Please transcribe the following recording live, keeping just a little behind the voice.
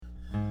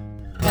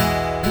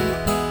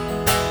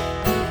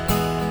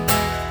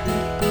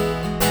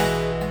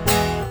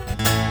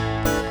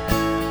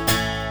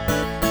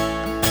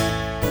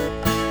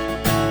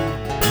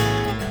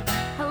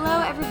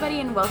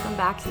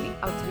back to the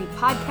Out to Be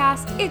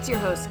podcast. It's your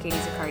host, Katie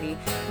Zaccardi.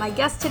 My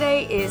guest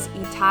today is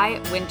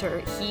Itai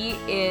Winter. He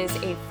is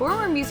a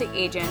former music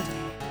agent,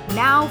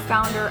 now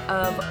founder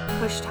of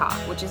Push Talk,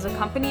 which is a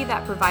company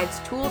that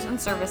provides tools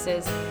and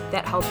services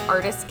that help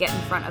artists get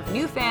in front of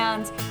new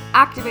fans,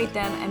 activate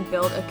them, and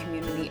build a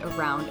community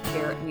around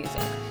their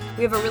music.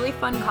 We have a really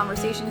fun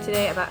conversation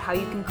today about how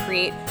you can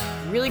create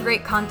really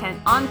great content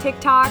on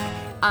TikTok,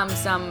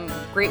 some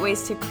great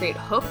ways to create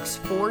hooks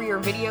for your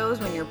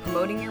videos when you're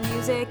promoting your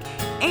music,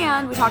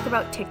 and we talk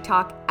about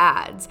TikTok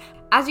ads.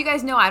 As you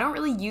guys know, I don't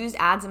really use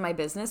ads in my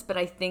business, but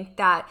I think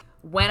that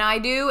when I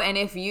do, and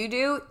if you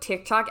do,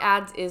 TikTok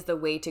ads is the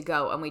way to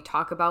go, and we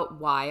talk about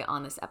why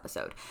on this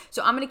episode.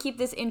 So I'm going to keep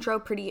this intro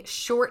pretty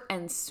short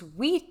and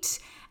sweet,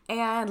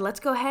 and let's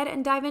go ahead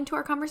and dive into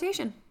our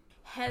conversation.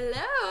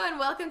 Hello, and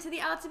welcome to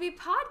the Out to Be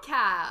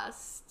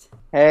podcast.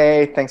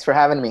 Hey, thanks for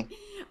having me.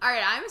 All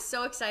right, I'm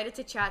so excited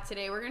to chat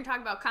today. We're going to talk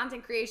about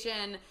content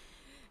creation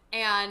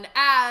and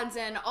ads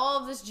and all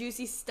of this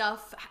juicy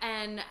stuff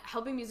and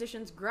helping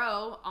musicians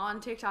grow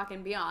on TikTok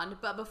and beyond.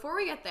 But before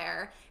we get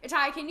there,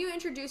 Itai, can you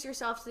introduce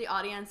yourself to the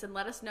audience and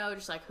let us know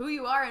just like who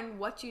you are and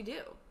what you do?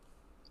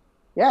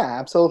 Yeah,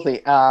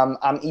 absolutely. I'm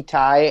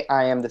Itai.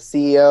 I am the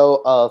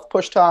CEO of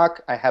Push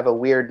Talk. I have a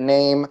weird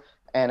name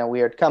and a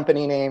weird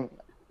company name.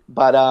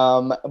 But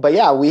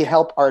yeah, we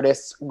help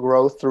artists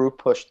grow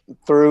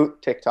through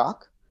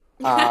TikTok.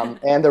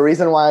 And the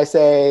reason why I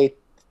say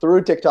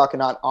through TikTok and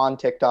not on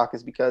TikTok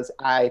is because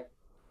I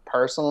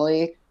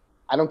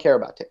don't care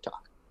about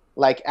TikTok.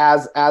 Like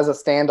as a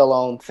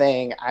standalone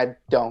thing, I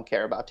don't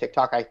care about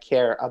TikTok. I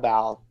care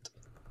about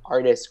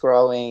artists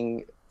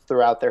growing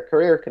throughout their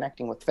career,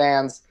 connecting with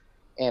fans.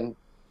 And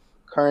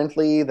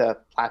currently the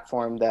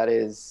platform that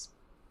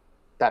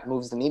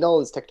moves the needle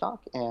is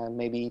TikTok, and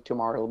maybe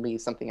tomorrow will be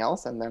something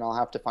else, and then I'll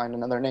have to find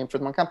another name for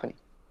my company.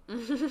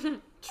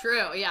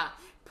 True, yeah.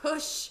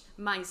 Push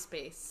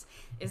MySpace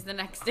is the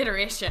next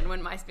iteration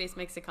when MySpace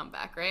makes a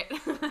comeback, right?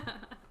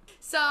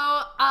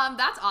 So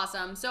that's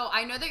awesome. So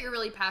I know that you're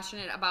really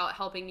passionate about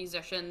helping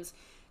musicians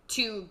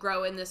to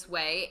grow in this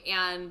way,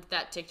 and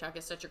that TikTok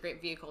is such a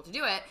great vehicle to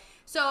do it.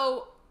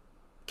 So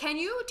can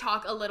you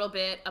talk a little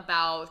bit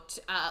about,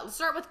 let's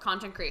start with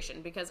content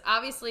creation, because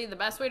obviously the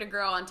best way to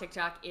grow on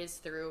TikTok is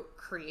through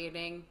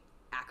creating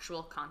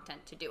actual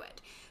content to do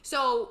it.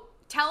 So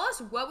tell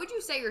us, what would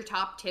you say your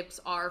top tips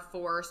are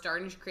for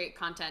starting to create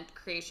content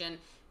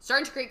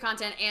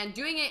and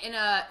doing it in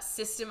a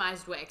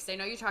systemized way? Because I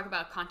know you talk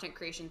about content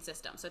creation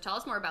systems. So tell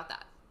us more about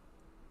that.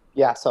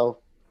 Yeah, so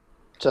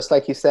just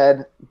like you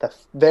said, the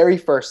very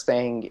first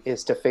thing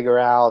is to figure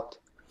out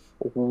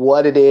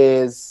what it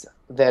is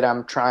that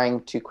I'm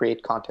trying to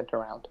create content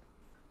around.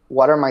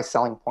 What are my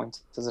selling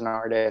points as an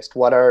artist?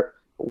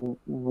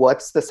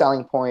 What's the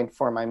selling point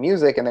for my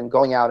music? And then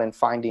going out and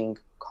finding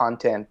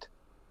content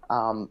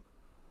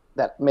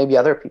that maybe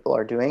other people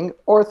are doing,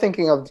 or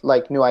thinking of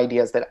like new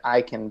ideas that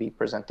I can be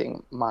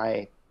presenting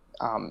myself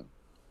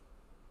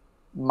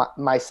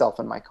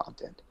and my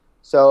content.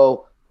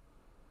 So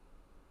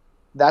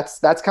that's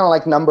kind of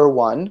like number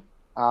one.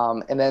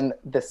 And then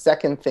the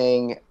second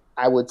thing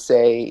I would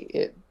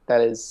say that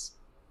is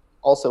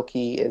also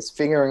key is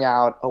figuring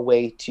out a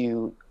way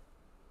to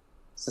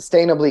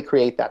sustainably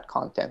create that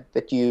content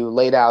that you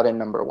laid out in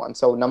number one.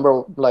 So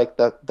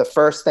the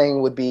first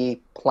thing would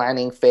be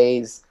planning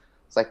phase.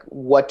 It's like,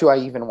 what do I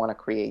even want to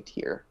create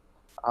here?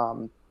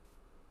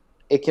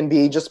 It can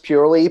be just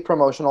purely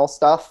promotional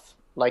stuff.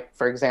 Like,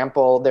 for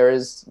example, there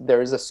is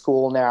a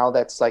school now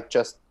that's like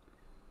just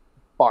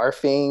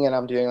barfing, and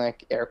I'm doing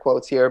like air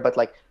quotes here, but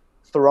like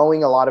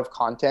throwing a lot of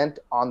content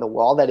on the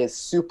wall that is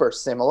super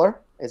similar,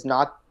 is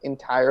not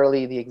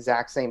entirely the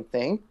exact same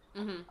thing,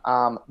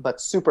 but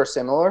super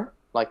similar,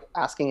 like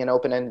asking an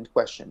open-ended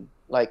question,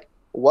 like,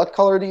 what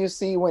color do you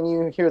see when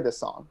you hear this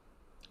song?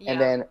 Yeah.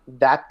 And then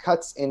that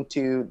cuts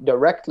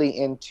directly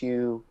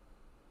into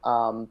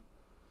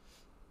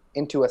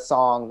a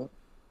song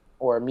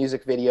or a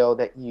music video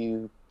that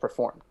you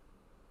performed.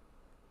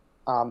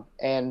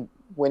 And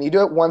when you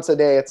do it once a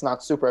day, it's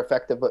not super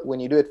effective, but when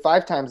you do it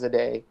 5 times a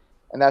day,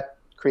 and that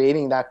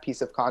creating that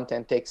piece of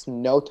content takes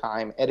no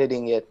time,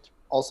 editing it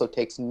also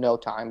takes no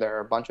time. There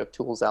are a bunch of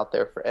tools out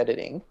there for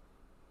editing.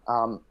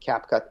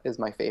 CapCut is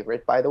my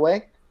favorite, by the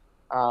way.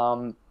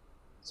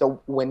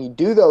 So when you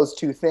do those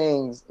two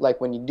things,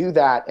 like when you do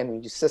that and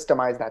when you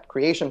systemize that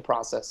creation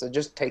process, it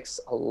just takes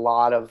a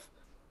lot of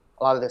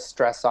the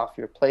stress off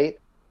your plate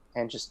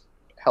and just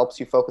helps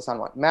you focus on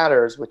what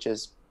matters, which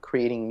is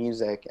creating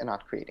music and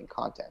not creating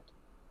content.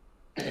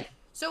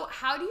 So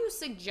how do you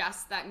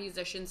suggest that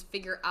musicians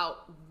figure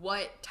out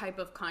what type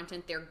of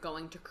content they're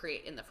going to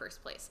create in the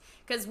first place?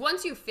 Because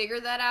once you figure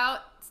that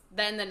out,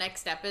 then the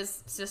next step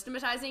is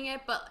systematizing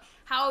it. But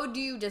how do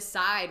you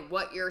decide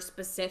what your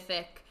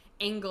specific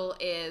angle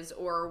is,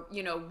 or,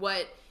 you know,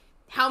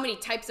 how many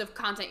types of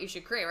content you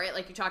should create, right?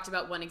 Like you talked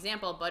about one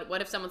example, but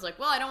what if someone's like,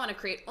 well, I don't want to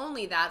create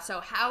only that. So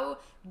how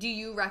do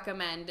you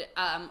recommend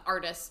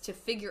artists to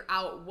figure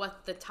out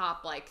what the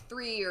top like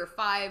 3 or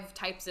 5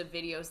 types of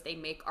videos they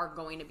make are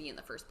going to be in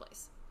the first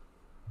place?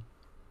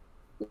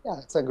 Yeah,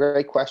 it's a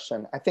great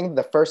question. I think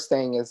the first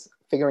thing is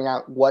figuring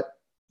out what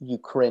you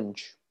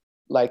cringe.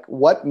 Like,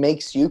 what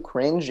makes you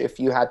cringe if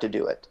you had to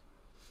do it?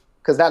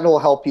 Because that will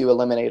help you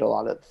eliminate a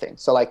lot of the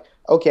things. So, like,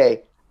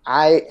 okay,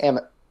 I am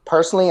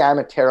personally, I'm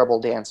a terrible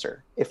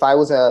dancer. If I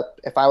was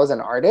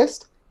an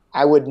artist,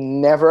 I would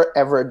never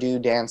ever do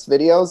dance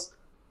videos.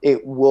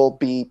 It would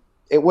be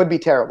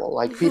terrible.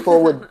 Like,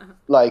 people would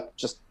like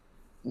just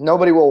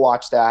nobody will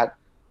watch that,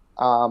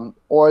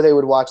 or they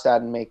would watch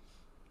that and make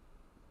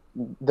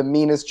the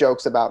meanest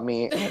jokes about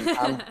me, and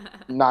I'm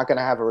not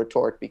gonna have a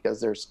retort because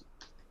there's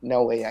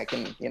no way I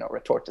can,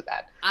 retort to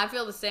that. I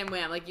feel the same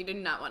way. I'm like, you do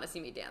not want to see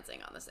me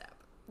dancing on this app.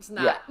 It's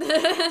Yeah,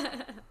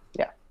 not.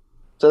 yeah.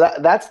 So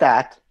that's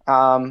that.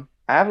 I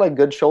have like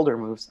good shoulder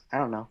moves. I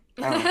don't know,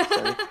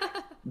 silly.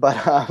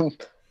 But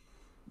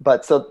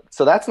but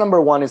that's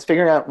number one, is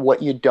figuring out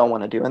what you don't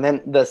want to do, and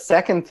then the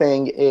second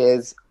thing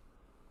is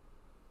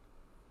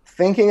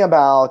thinking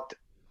about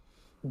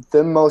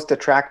the most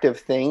attractive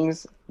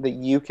things that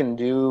you can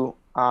do,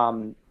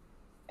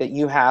 that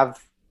you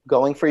have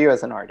going for you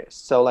as an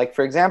artist. So, like,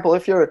 for example,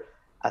 if you're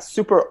a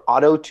super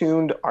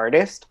auto-tuned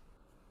artist,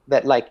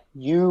 that like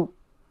you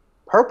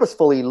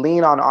purposefully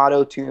lean on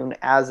auto-tune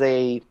as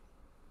a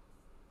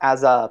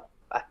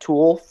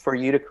tool for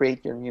you to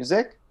create your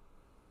music,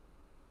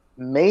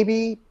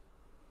 maybe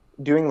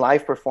doing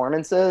live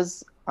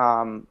performances,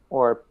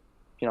 or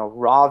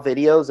raw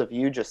videos of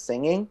you just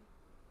singing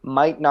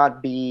might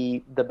not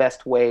be the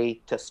best way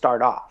to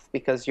start off,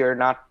 because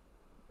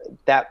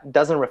that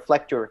doesn't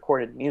reflect your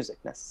recorded music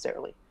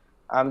necessarily.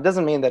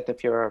 Doesn't mean that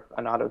if you're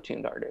an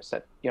auto-tuned artist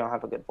that you don't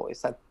have a good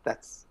voice.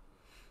 That's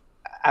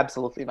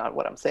absolutely not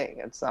what I'm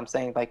saying. I'm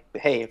saying, like,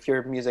 hey, if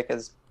your music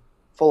is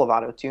full of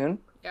auto-tune,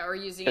 Yeah, or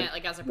using it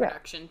like as a yeah,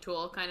 production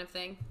tool kind of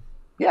thing.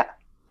 yeah,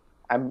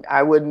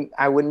 I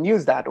wouldn't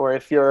use that. Or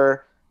if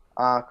your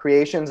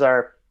creations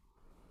are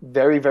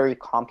very, very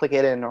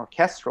complicated and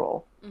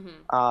orchestral,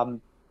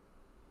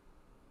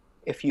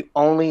 if you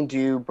only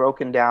do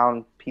broken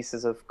down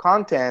pieces of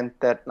content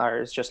that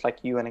are just like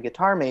you and a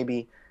guitar,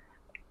 maybe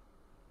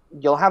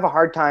you'll have a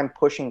hard time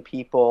pushing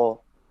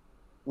people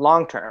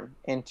long term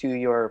into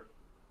your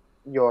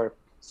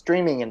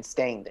streaming and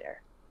staying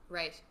there.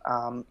 Right.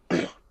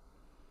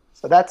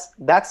 So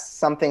that's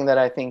something that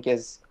I think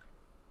is,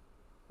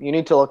 you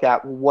need to look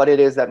at what it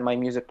is that my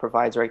music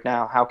provides right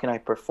now. How can I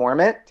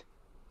perform it?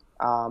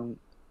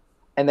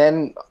 And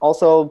then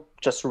also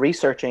just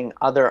researching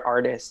other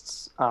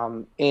artists,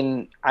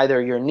 in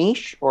either your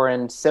niche or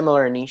in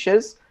similar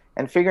niches,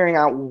 and figuring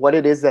out what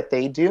it is that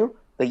they do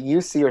that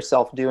you see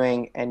yourself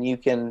doing, and you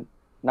can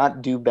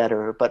not do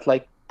better, but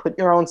like put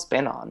your own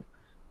spin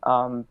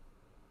on.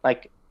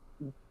 Like,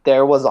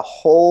 there was a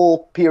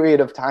whole period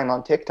of time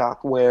on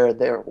TikTok where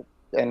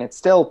and it's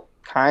still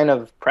kind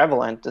of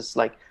prevalent, this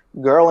like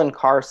girl in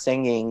car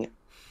singing.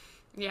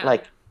 Yeah.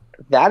 Like,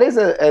 that is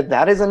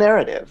a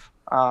narrative.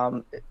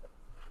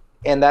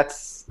 And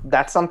that's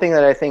something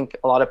that I think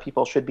a lot of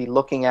people should be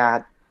looking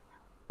at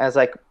as,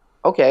 like,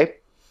 okay,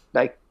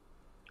 like,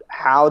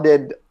 how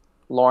did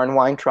Lauren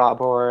Weintraub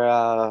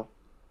or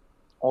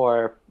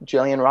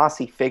Jillian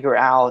Rossi figure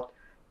out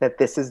that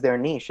this is their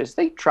niche? Is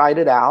they tried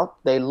it out,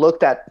 they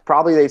looked at,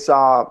 probably they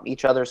saw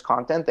each other's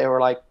content, they were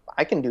like,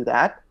 I can do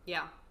that.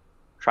 Yeah.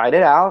 Tried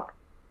it out,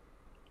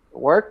 it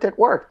worked.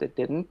 It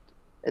didn't.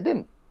 It's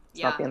not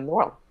Yeah. the end of the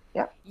world.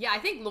 Yeah. Yeah, I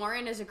think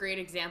Lauren is a great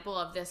example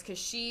of this because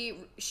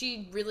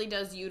she really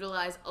does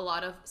utilize a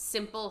lot of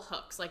simple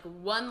hooks, like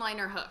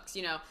one-liner hooks.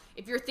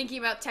 If you're thinking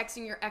about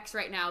texting your ex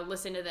right now,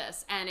 listen to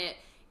this, and it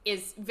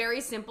is very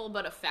simple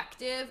but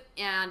effective,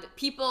 and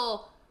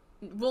people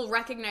will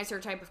recognize her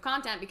type of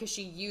content because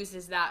she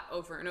uses that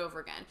over and over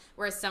again.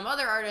 Whereas some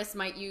other artists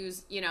might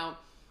use,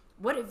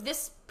 what if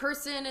this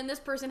person and this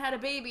person had a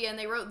baby and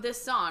they wrote this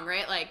song,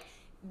 right? Like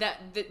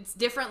that's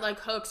different, like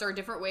hooks or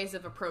different ways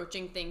of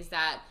approaching things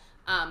that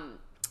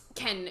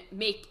can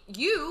make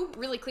you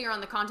really clear on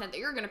the content that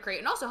you're going to create,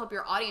 and also help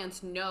your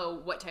audience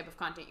know what type of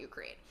content you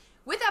create.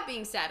 With that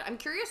being said, I'm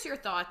curious your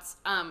thoughts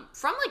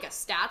from like a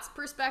stats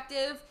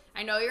perspective.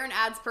 I know you're an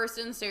ads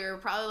person, so you're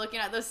probably looking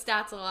at those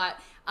stats a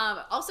lot.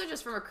 Also,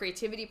 just from a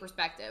creativity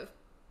perspective,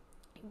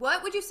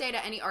 what would you say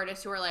to any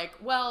artists who are like,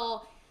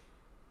 well,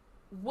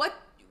 what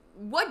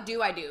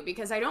do I do?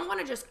 Because I don't want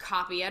to just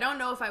copy. I don't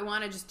know if I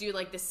want to just do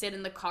like the sit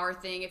in the car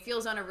thing. It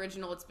feels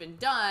unoriginal. It's been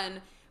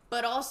done.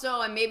 But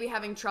also I'm maybe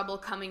having trouble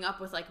coming up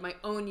with like my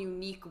own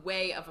unique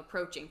way of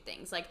approaching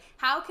things. Like,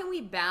 how can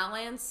we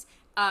balance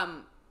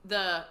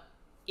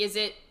is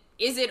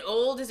it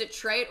old, is it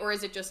trite, or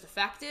is it just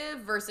effective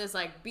versus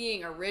like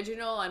being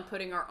original and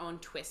putting our own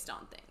twist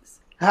on things?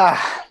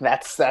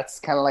 That's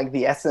kind of like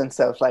the essence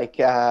of like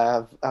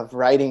of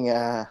writing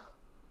a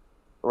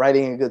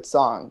good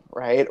song,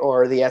 right?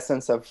 Or the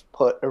essence of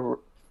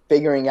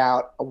figuring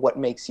out what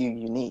makes you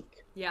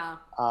unique. Yeah.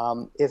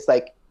 It's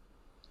like,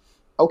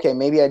 okay,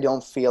 maybe I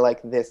don't feel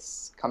like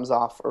this comes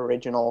off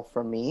original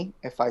for me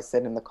if I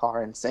sit in the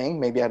car and sing.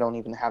 Maybe I don't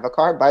even have a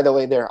car. By the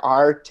way, there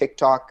are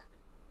TikTok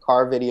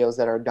car videos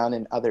that are done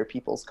in other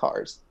people's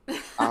cars.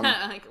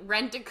 Like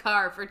rent a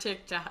car for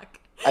TikTok.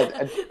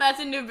 I That's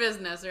a new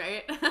business,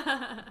 right?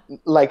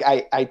 like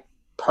I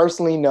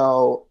personally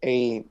know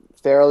a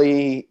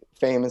fairly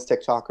famous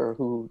TikToker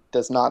who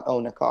does not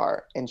own a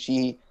car, and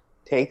she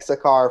takes a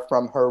car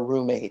from her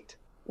roommate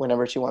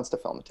whenever she wants to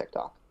film a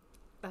TikTok.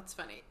 That's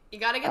funny. You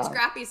gotta get Um,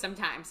 scrappy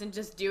sometimes and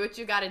just do what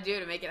you gotta do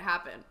to make it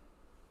happen.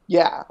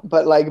 yeah,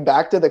 but like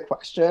back to the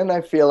question, I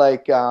feel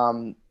like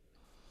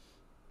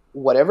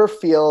whatever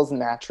feels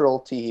natural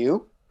to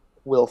you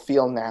will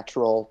feel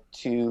natural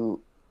to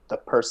the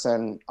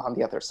person on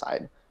the other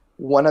side.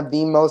 One of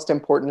the most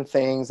important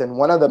things and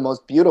one of the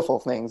most beautiful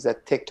things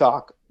that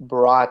TikTok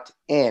brought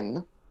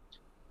in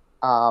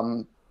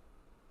um,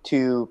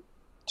 to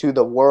to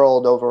the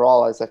world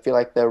overall is I feel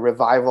like the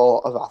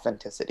revival of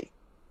authenticity,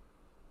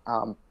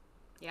 um,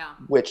 Yeah.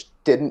 which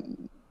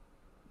didn't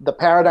the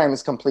paradigm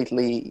is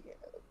completely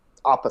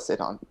opposite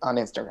on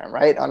Instagram,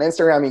 right? On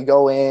Instagram, you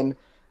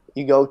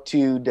go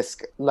to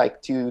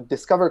to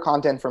discover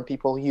content from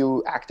people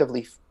you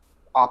actively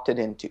opted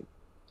into,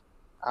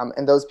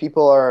 and those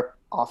people are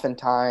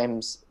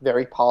oftentimes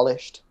very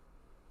polished,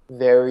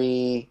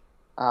 very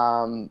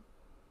kind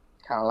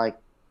of like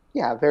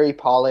yeah, very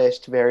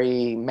polished,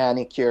 very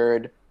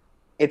manicured.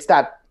 It's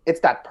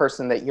that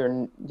person that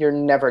you're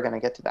never gonna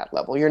get to that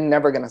level. You're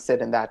never gonna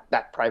sit in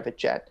that private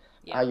jet.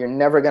 Yeah. You're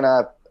never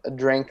gonna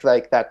drink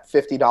like that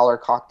 $50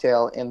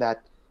 cocktail in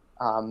that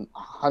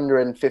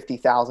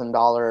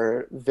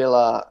 $150,000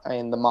 villa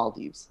in the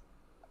Maldives.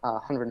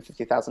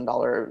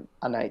 $150,000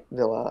 a night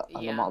villa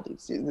on the Yeah.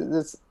 Maldives.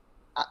 It's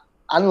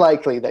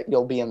unlikely that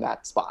you'll be in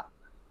that spot.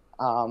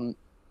 Um,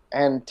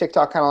 and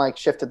TikTok kind of like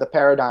shifted the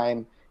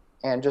paradigm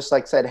and just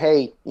like said,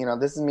 hey,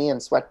 this is me in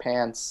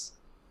sweatpants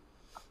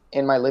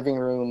in my living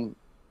room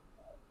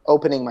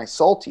opening my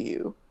soul to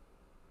you.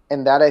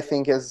 And that I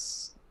think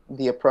is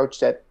the approach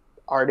that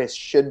artists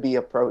should be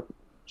kind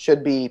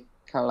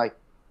of like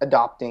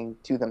adopting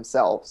to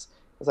themselves.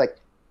 It's like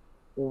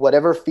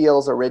whatever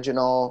feels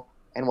original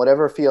and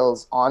whatever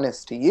feels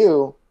honest to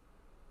you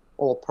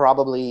will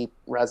probably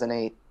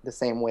resonate the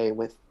same way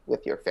with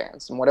your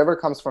fans. And whatever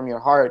comes from your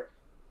heart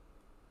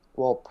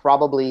will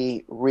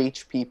probably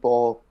reach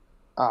people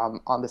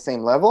on the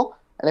same level.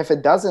 And if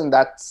it doesn't,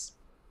 that's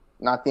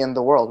not the end of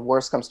the world.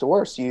 Worst comes to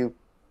worst, you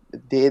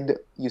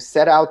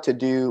set out to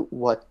do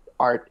what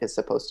art is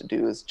supposed to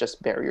do, is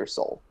just bare your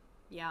soul.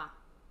 Yeah.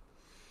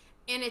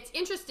 And it's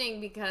interesting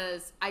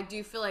because I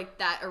do feel like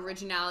that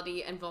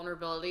originality and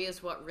vulnerability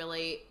is what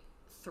really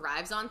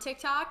thrives on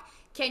TikTok.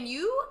 Can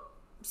you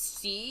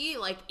see,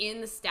 like,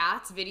 in the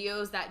stats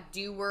videos that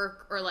do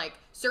work, or like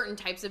certain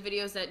types of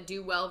videos that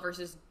do well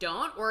versus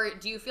don't? Or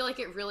do you feel like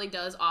it really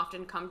does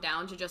often come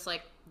down to just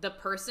like the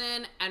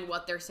person and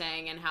what they're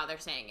saying and how they're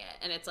saying it?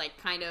 And it's like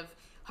kind of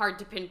hard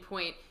to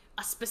pinpoint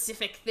a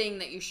specific thing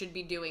that you should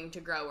be doing to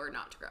grow or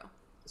not to grow.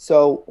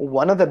 So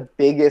one of the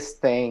biggest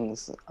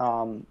things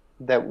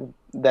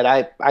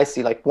that I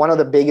see, like one of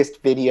the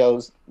biggest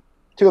videos,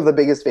 two of the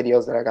biggest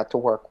videos that I got to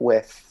work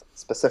with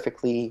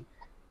specifically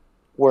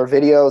were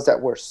videos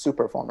that were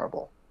super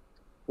vulnerable.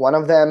 One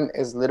of them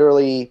is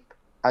literally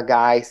a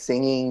guy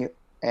singing,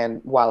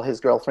 and while his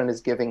girlfriend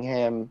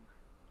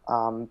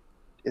um,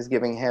 is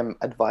giving him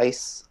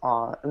advice,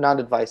 not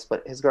advice,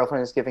 but his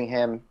girlfriend is giving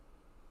him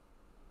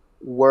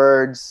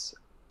words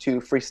to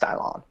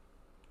freestyle on.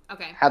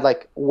 Okay. Had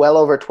like well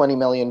over 20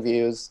 million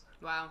views,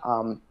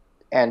 Wow.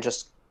 and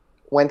just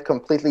went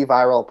completely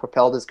viral,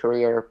 propelled his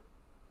career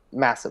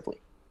massively.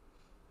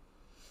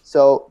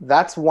 So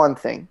that's one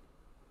thing.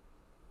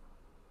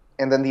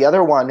 And then the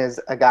other one is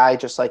a guy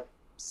just like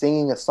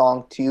singing a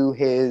song to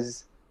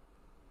his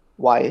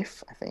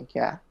wife. I think,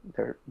 yeah,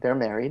 they're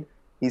married.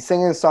 He's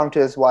singing a song to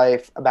his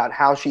wife about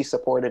how she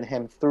supported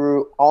him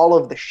through all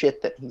of the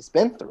shit that he's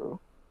been through.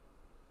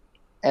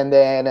 And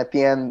then at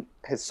the end,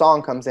 his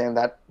song comes in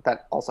that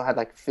also had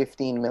like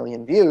 15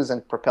 million views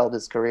and propelled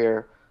his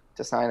career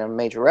to sign a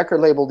major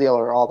record label deal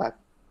or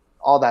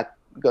all that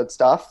good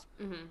stuff.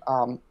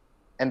 Mm-hmm.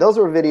 And those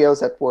were videos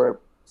that were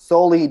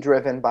solely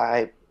driven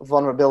by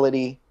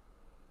vulnerability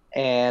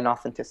and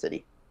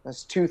authenticity.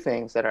 There's two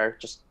things that are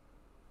just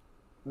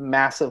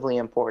massively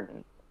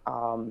important.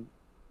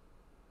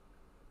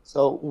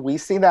 So we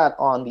see that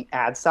on the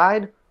ad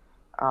side.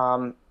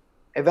 Um,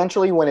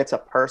 Eventually, when it's a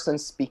person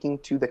speaking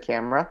to the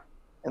camera,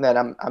 and then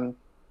I'm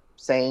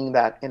saying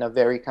that in a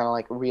very kind of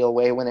like real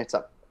way,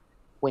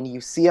 when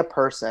you see a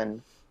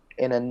person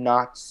in a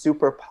not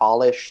super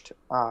polished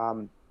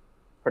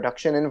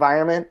production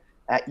environment,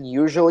 that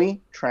usually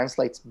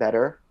translates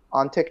better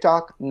on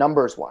TikTok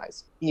numbers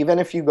wise. Even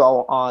if you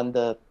go on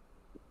the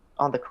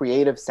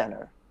creative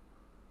center,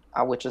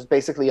 which is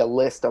basically a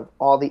list of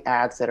all the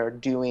ads that are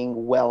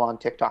doing well on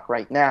TikTok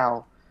right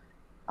now,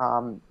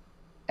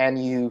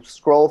 and you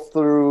scroll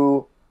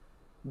through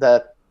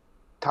the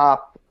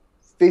top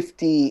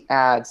 50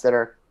 ads that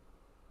are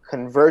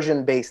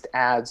conversion based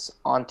ads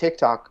on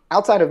TikTok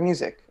outside of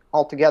music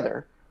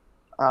altogether,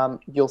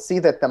 you'll see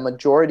that the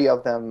majority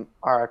of them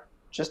are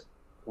just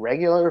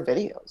regular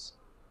videos,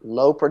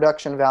 low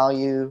production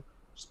value,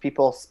 just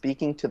people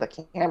speaking to the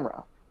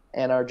camera,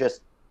 and are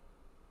just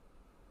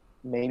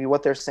maybe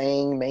what they're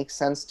saying makes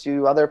sense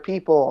to other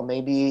people.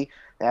 Maybe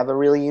they have a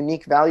really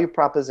unique value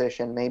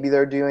proposition. Maybe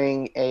they're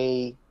doing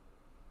a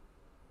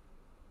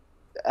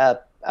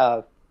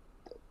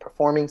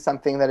performing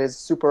something that is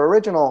super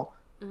original.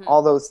 Hmm.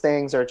 All those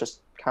things are just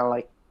kind of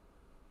like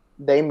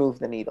they move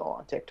the needle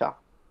on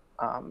TikTok,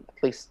 at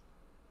least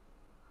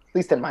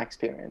in my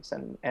experience,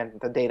 and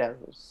the data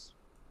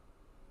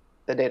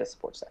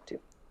supports that too.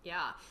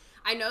 Yeah.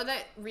 I know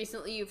that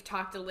recently you've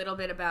talked a little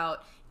bit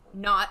about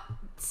not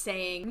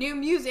saying new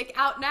music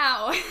out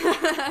now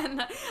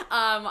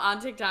on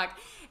TikTok.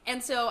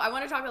 And so I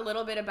want to talk a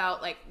little bit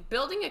about like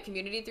building a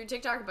community through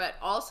TikTok, but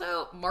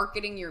also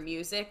marketing your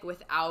music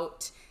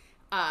without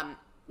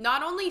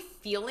not only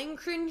feeling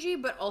cringy,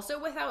 but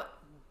also without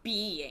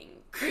being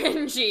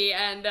cringy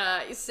and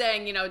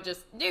saying,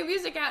 just new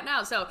music out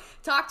now. So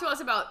talk to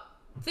us about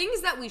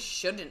things that we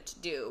shouldn't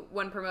do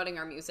when promoting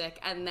our music,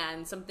 and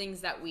then some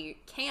things that we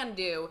can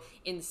do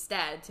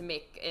instead to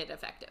make it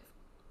effective.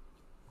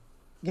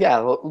 Yeah,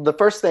 well, the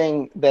first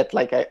thing that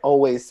like I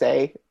always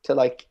say to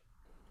like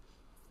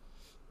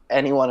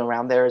anyone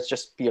around there is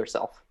just be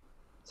yourself.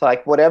 So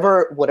like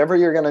whatever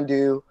you're gonna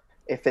do,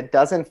 if it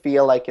doesn't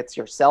feel like it's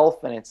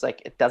yourself and it's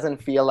like it doesn't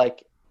feel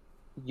like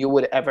you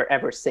would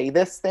ever say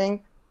this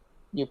thing,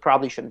 you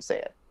probably shouldn't say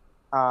it.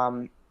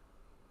 Um,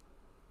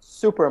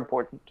 Super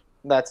important.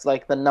 That's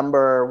like the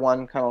number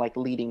one kind of like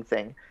leading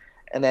thing.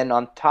 And then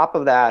on top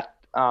of that,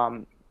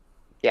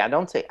 yeah,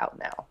 don't say out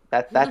now.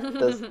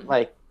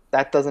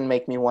 That doesn't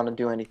make me want to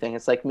do anything.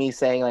 It's like me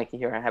saying like,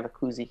 here, I have a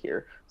koozie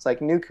here. It's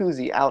like new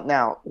koozie out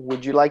now.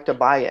 Would you like to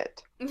buy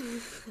it?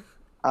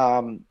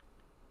 Um,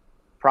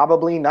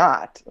 Probably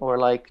not. Or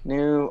like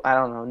new, I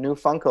don't know, new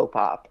Funko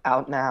Pop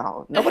out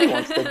now. Nobody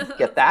wants to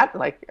get that.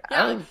 Like I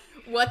Yeah, like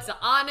don't. what's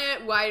on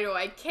it? Why do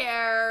I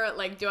care?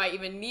 Like, do I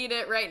even need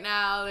it right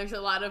now? There's a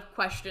lot of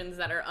questions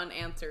that are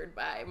unanswered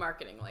by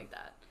marketing like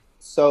that.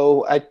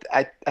 So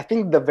I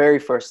think the very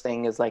first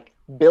thing is like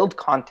build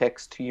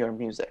context to your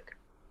music.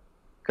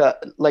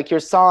 Like your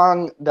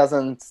song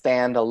doesn't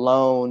stand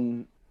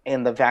alone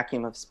in the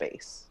vacuum of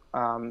space.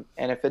 And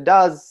if it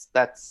does,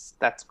 that's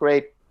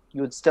great. You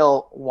would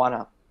still want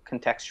to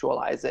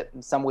contextualize it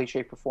in some way,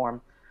 shape, or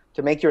form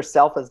to make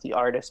yourself as the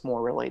artist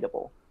more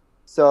relatable.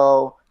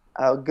 So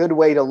a good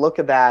way to look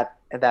at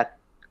that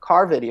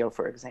car video,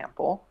 for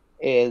example,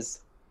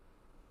 is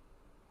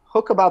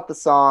hook about the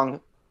song,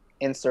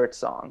 insert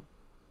song,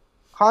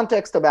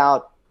 context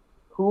about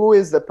who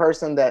is the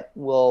person that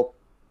will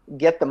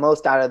get the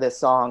most out of this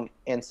song,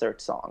 insert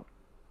song.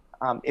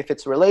 If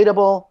it's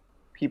relatable,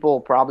 people will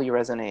probably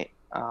resonate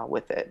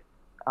with it.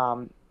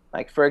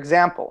 Like for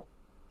example,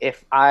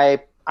 if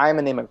I'm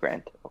an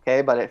immigrant,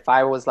 okay, but if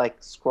I was like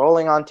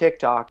scrolling on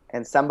TikTok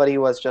and somebody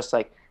was just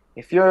like,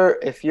 if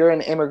you're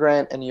an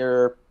immigrant and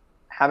you're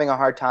having a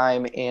hard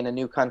time in a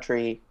new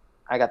country,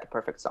 I got the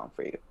perfect song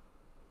for you.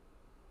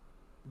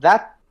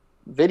 That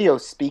video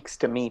speaks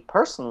to me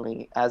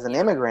personally as an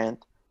Yeah.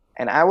 immigrant,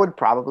 and I would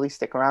probably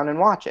stick around and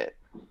watch it.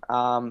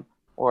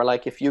 Or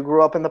like if you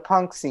grew up in the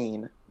punk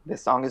scene,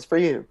 this song is for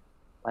you.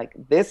 Like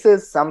this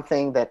is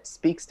something that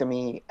speaks to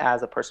me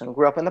as a person who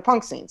grew up in the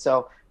punk scene.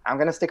 So I'm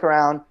gonna stick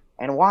around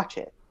and watch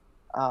it.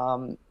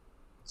 Um,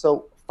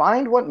 so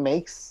find what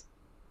makes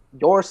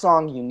your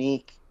song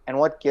unique and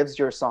what gives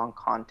your song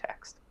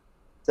context.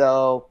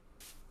 So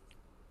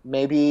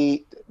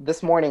maybe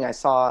this morning I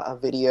saw a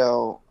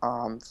video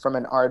from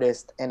an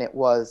artist, and it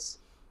was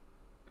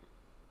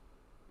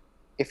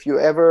if you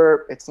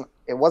ever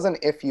it wasn't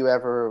if you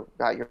ever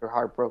got your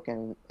heart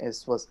broken.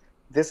 It was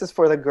this is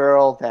for the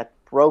girl that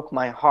broke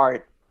my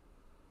heart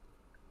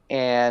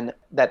and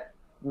that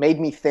made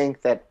me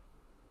think that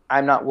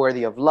I'm not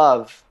worthy of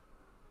love.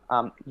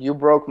 You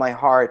broke my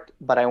heart,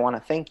 but I want to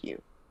thank you.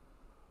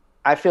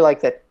 I feel like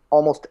that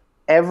almost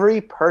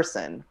every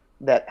person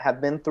that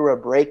have been through a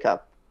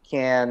breakup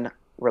can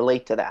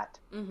relate to that.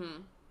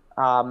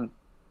 Mm-hmm. Um,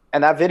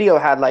 and that video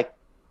had like,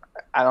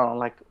 I don't know,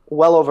 like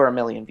well over 1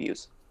 million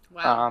views.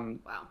 Wow. Um,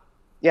 Wow.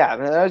 yeah, I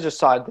mean, I just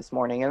saw it this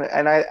morning,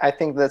 and I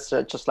think that's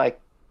just like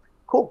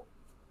cool.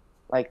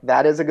 Like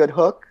that is a good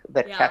hook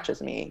that Yeah.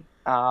 catches me.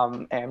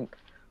 And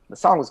the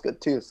song was good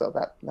too, so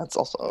that's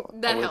also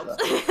That helps.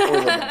 always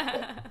a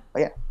benefit. But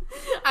yeah.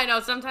 I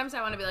know sometimes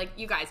I want to be like,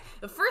 you guys,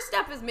 the first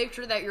step is make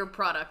sure that your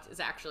product is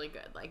actually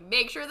good. Like,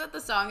 make sure that the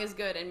song is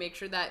good and make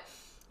sure that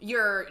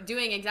you're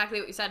doing exactly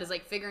what you said, is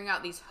like figuring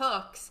out these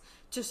hooks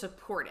to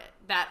support it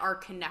that are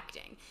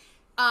connecting.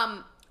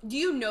 Do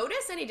you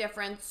notice any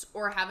difference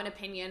or have an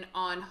opinion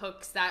on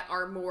hooks that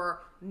are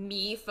more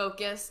me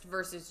focused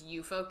versus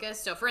you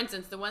focused? So, for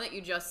instance, the one that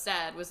you just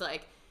said was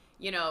like,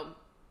 you know,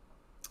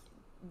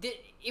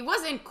 it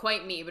wasn't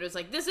quite me, but it was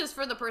like, this is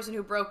for the person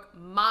who broke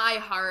my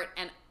heart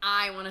and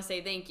I want to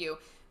say thank you,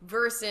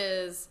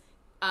 versus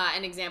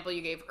an example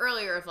you gave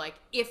earlier of like,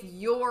 if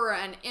you're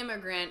an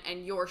immigrant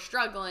and you're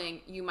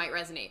struggling, you might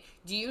resonate.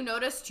 Do you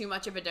notice too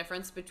much of a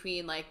difference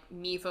between like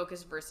me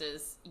focused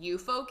versus you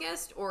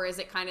focused, or is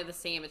it kind of the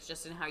same? It's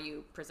just in how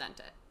you present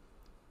it.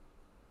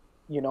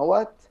 You know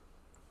what?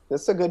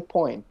 This is a good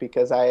point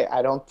because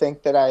I don't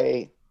think that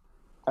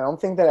I don't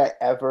think that I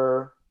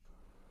ever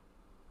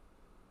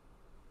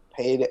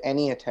paid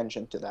any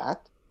attention to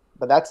that,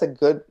 but that's a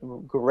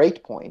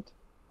great point.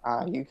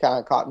 You kind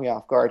of caught me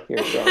off guard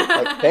here, so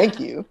like, thank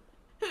you.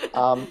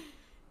 Um,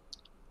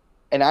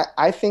 and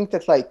I think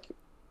that like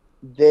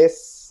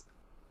this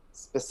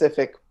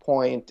specific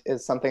point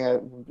is something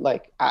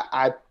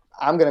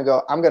I'm gonna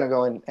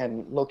go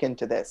and look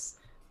into this,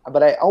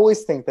 but I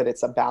always think that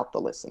it's about the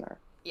listener,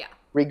 Yeah.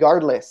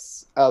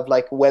 regardless of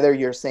like whether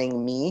you're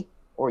saying me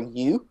or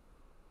you.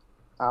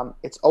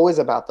 It's always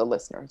about the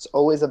listener. It's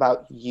always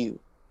about you.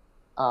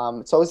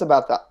 It's always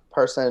about the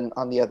person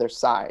on the other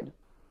side,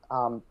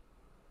 um,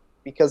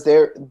 because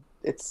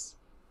it's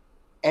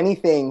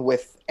anything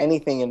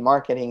in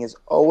marketing is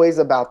always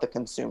about the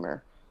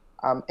consumer.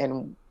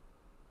 And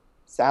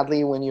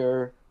sadly, when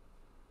you're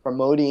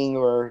promoting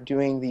or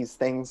doing these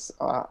things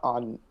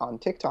on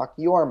TikTok,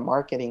 you are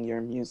marketing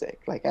your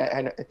music. Like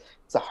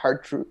it's a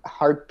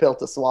hard pill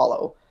to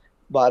swallow,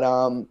 but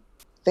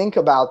think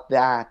about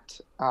that.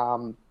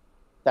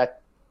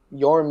 That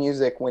your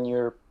music, when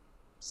you're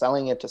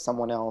selling it to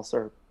someone else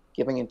or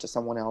giving it to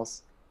someone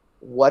else,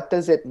 what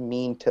does it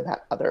mean to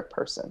that other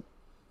person?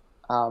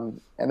 And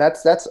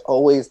that's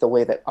always the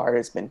way that art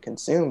has been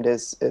consumed.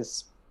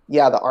 Is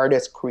yeah, the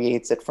artist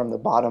creates it from the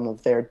bottom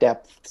of their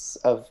depths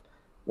of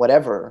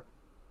whatever,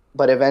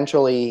 but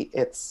eventually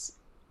it's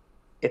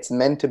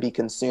meant to be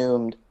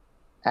consumed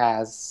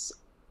as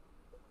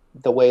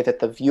the way that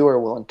the viewer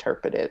will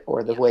interpret it,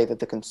 or the Yeah. way that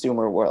the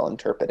consumer will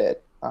interpret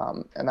it.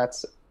 And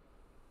it's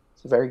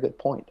a very good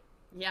point.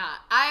 Yeah,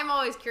 I'm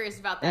always curious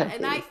about Yeah, that.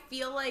 And I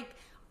feel like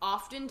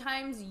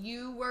oftentimes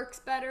you works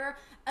better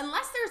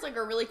unless there's like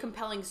a really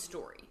compelling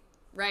story,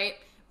 right?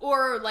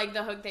 Or like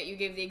the hook that you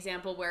gave the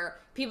example where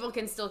people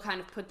can still kind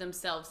of put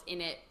themselves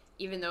in it,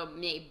 even though it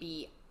may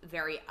be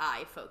very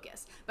eye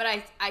focused. But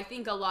I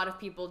think a lot of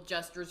people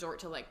just resort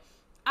to like,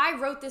 I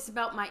wrote this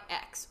about my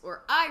ex,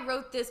 or I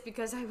wrote this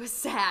because I was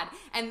sad.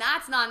 And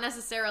that's not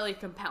necessarily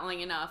compelling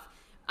enough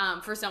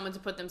for someone to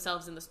put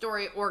themselves in the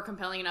story, or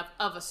compelling enough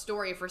of a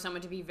story for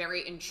someone to be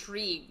very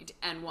intrigued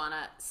and want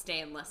to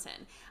stay and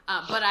listen.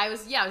 But I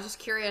was just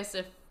curious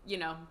if,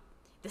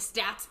 the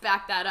stats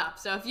back that up.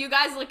 So if you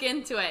guys look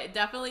into it,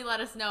 definitely let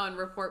us know and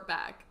report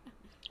back.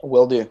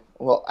 will do.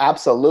 Well,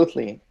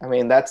 absolutely. I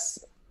mean, that's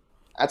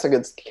a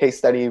good case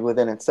study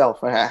within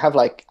itself. I have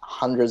like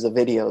hundreds of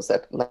videos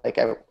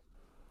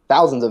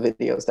thousands of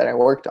videos that I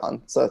worked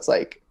on. So it's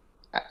like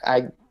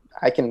I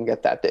can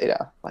get that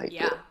data. Like,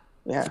 Yeah.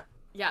 yeah.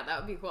 Yeah, that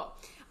would be cool.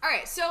 All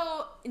right,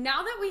 so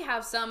now that we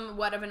have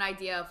somewhat of an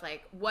idea of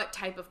like what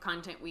type of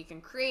content we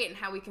can create and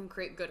how we can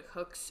create good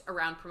hooks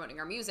around promoting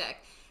our music,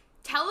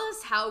 tell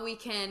us how we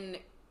can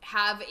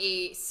have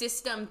a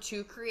system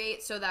to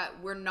create so that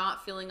we're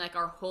not feeling like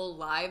our whole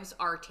lives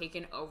are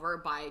taken over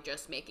by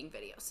just making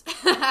videos.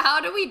 How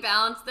do we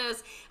balance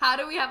this? How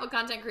do we have a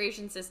content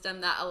creation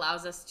system that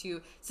allows us to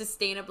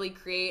sustainably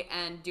create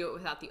and do it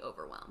without the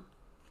overwhelm?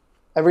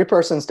 Every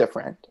person's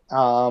different.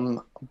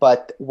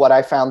 But what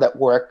I found that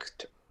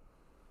worked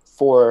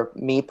for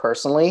me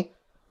personally,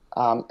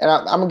 and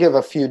I'm gonna give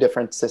a few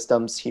different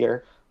systems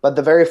here, but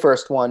the very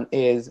first one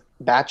is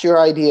batch your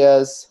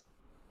ideas.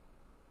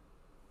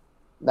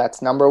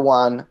 That's number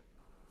one.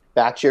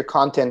 Batch your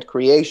content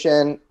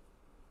creation,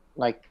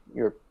 like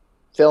your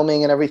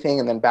filming and everything,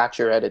 and then batch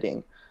your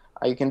editing.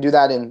 You can do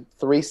that in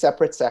 3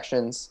 separate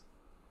sessions.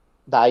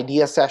 The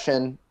idea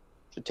session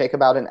should take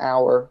about an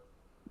hour.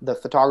 The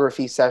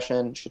photography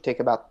session should take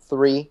about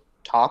 3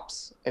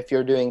 tops if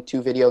you're doing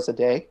 2 videos a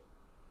day.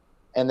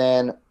 And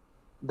then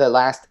the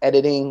last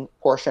editing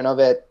portion of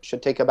it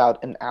should take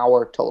about an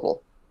hour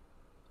total.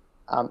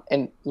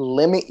 And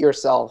limit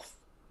yourself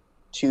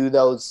to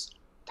those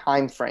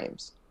time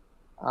frames.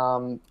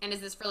 And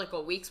is this for like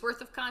a week's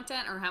worth of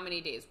content or how many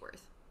days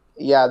worth?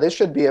 Yeah, this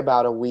should be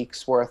about a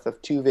week's worth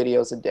of 2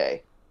 videos a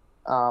day.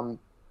 Because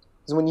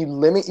when you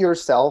limit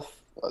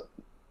yourself,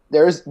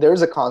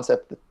 there's a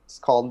concept that's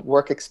called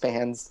work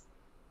expands.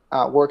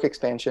 Work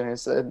expansion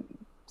is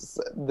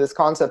this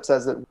concept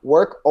says that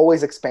work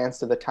always expands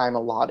to the time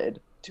allotted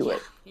to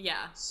it.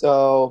 Yeah.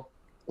 So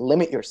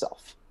limit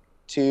yourself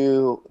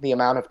to the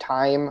amount of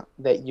time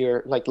that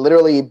you're like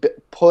literally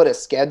put a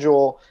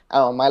schedule. I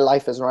don't know, my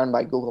life is run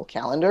by Google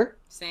Calendar.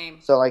 Same.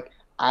 So like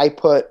I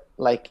put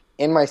like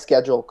in my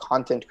schedule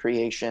content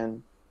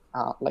creation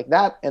like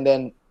that, and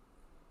then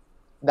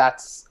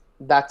that's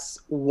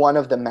one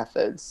of the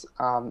methods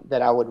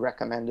that I would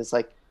recommend is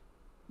like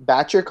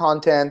batch your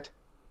content.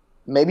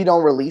 Maybe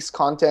don't release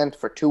content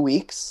for 2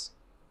 weeks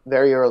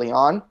very early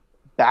on.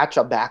 Batch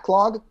a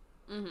backlog.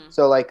 Mm-hmm.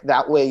 So like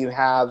that way you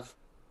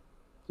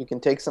can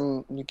take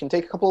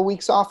a couple of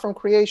weeks off from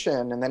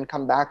creation and then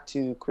come back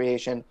to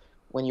creation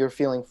when you're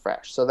feeling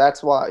fresh. So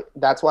that's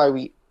why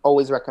we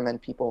always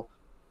recommend people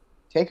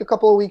take a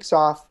couple of weeks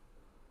off,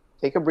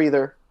 take a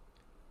breather,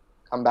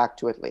 come back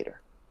to it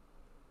later.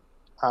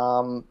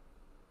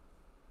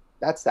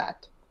 That's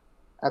that.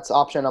 That's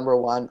option number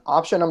 1.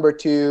 Option number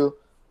 2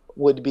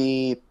 would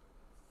be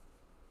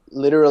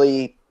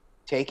literally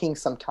taking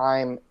some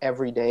time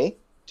every day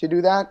to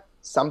do that.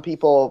 Some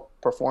people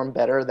perform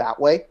better that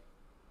way,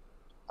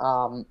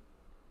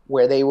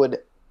 where they would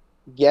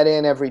get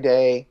in every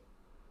day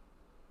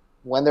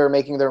when they're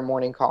making their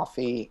morning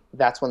coffee.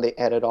 That's when they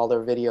edit all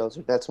their videos,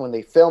 or that's when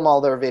they film all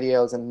their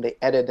videos and they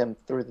edit them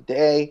through the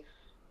day.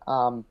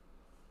 Um,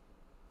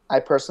 I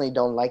personally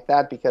don't like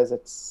that because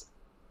it's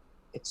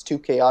too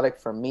chaotic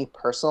for me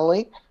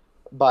personally.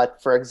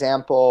 But for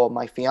example,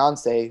 my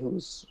fiance,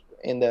 who's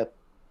in the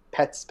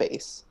pet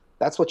space,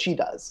 that's what she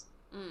does.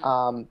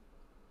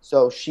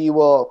 So she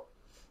will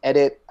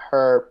edit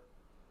her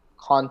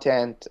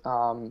content.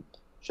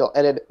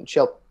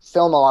 She'll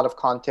film a lot of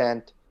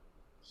content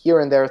here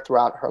and there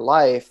throughout her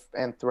life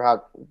and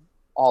throughout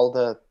all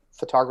the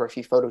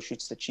photography photo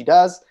shoots that she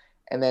does.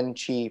 And then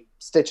she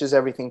stitches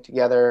everything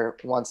together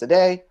once a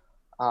day.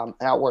 And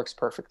that works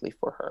perfectly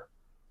for her.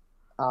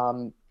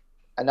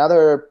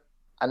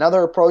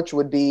 Another approach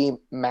would be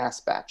mass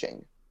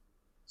batching.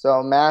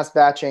 So mass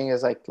batching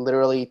is like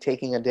literally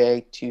taking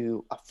a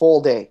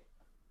full day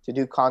to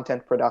do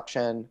content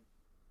production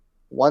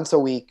once a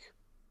week.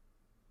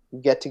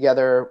 Get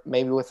together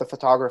maybe with a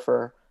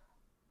photographer.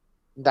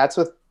 That's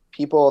with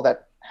people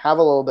that have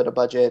a little bit of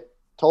budget.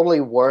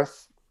 Totally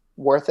worth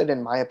it,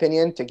 in my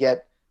opinion, to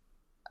get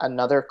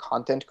another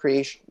content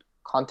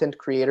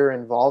creator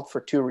involved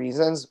for two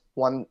reasons.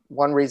 One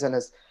reason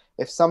is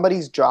if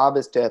somebody's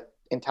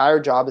entire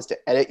job is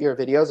to edit your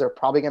videos, they're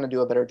probably going to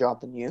do a better job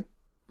than you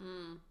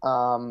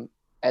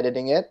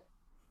editing it.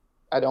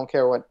 I don't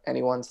care what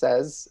anyone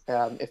says.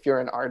 If you're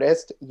an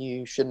artist,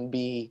 you shouldn't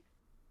be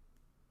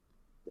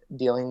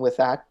dealing with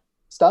that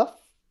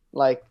stuff,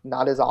 like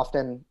not as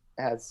often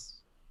as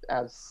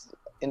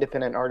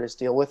independent artists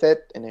deal with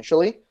it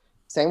initially.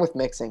 Same with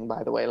mixing,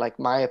 by the way. Like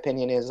my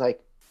opinion is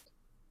like,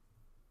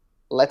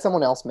 let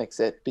someone else mix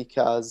it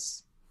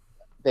because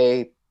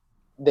they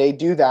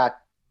do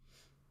that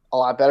a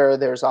lot better.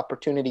 There's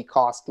opportunity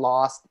cost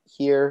lost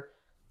here.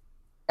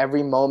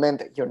 Every moment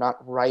that you're not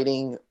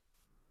writing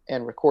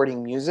and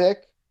recording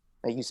music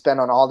that you spend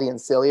on all the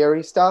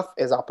ancillary stuff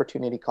is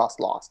opportunity cost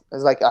lost.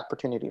 It's like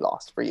opportunity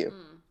lost for you,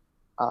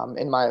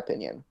 in my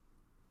opinion.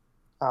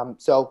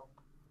 So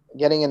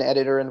getting an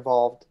editor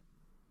involved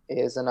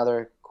is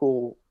another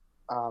good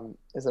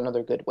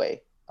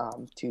way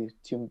to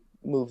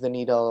move the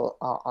needle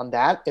on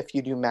that. If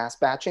you do mass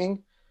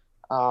batching,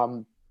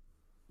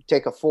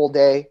 take a full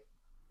day,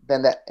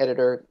 then that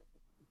editor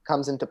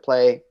comes into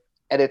play,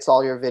 edits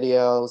all your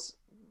videos,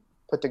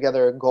 put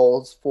together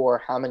goals for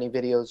how many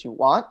videos you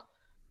want,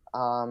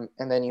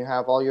 and then you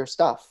have all your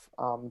stuff.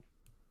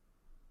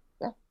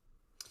 Yeah.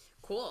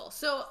 Cool.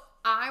 So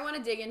I want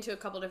to dig into a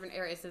couple different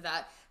areas of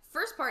that.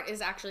 First part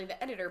is actually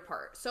the editor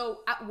part.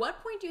 So at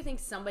what point do you think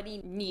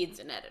somebody needs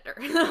an editor?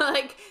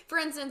 Like, for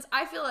instance,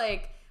 I feel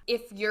like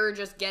if you're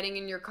just getting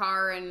in your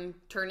car and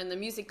turning the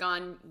music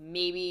on,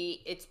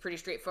 maybe it's pretty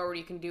straightforward.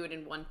 You can do it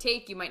in one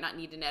take. You might not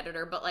need an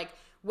editor. But like,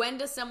 when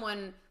does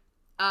someone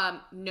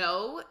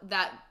know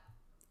that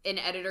an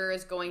editor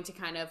is going to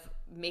kind of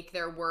make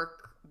their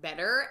work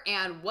better,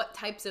 and what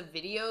types of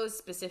videos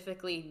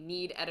specifically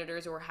need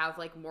editors or have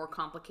like more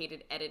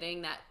complicated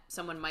editing that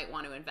someone might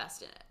want to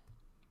invest in it?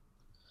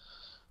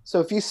 So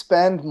if you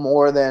spend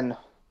more than,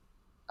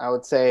 I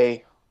would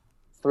say,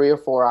 3 or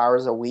 4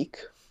 hours a week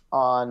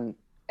on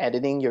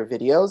editing your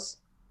videos,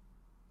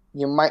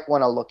 you might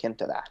want to look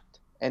into that,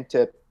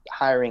 into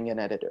hiring an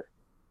editor.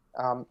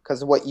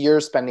 Because what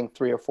you're spending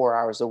 3 or 4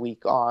 hours a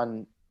week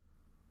on,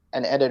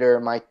 an editor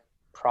might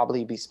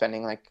probably be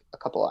spending like a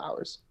couple of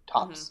hours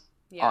tops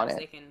on it.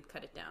 They can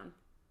cut it down.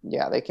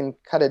 Yeah, they can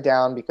cut it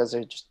down because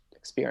they're just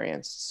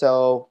experienced.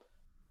 So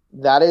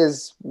that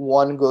is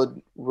one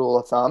good rule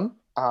of thumb.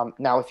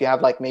 Now, if you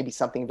have like maybe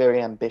something very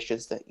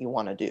ambitious that you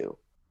want to do,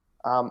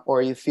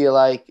 or you feel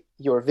like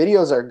your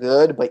videos are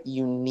good, but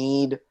you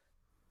need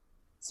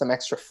some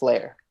extra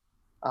flair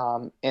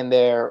in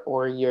there,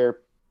 or you're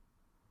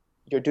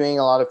doing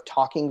a lot of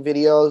talking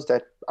videos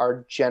that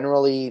are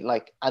generally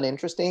like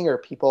uninteresting,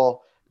 or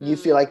you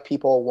feel like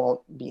people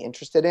won't be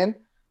interested in,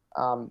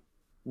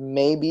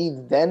 maybe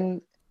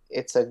then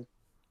that's a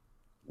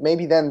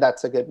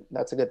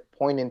good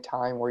point in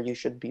time where you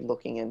should be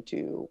looking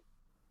into,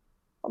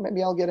 well,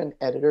 maybe I'll get an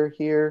editor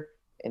here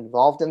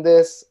involved in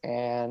this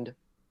and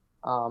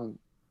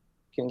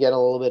can get a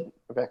little bit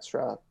of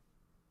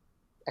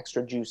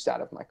extra juice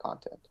out of my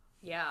content.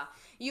 Yeah.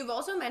 You've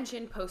also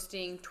mentioned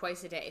posting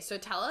twice a day. So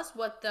tell us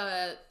what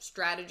the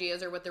strategy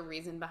is or what the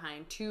reason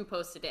behind 2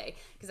 posts a day.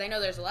 Because I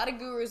know there's a lot of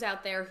gurus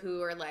out there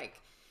who are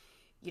like,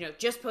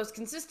 just post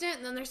consistent.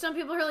 And then there's some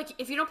people who are like,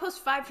 if you don't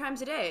post 5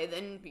 times a day,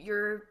 then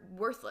you're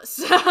worthless.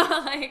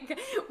 Like,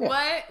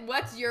 yeah.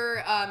 What's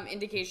your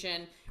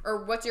indication,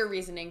 or what's your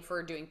reasoning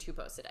for doing 2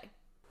 posts a day?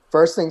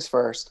 First things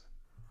first,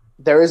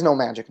 there is no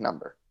magic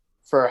number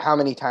for how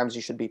many times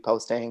you should be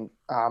posting.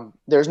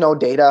 There's no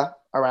data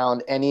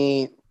around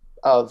any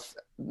of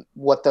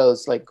what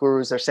those like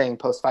gurus are saying,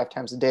 post 5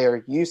 times a day,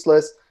 are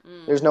useless.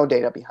 There's no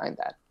data behind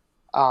that.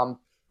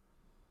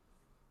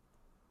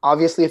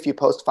 Obviously, if you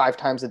post 5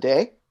 times a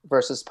day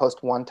versus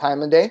post 1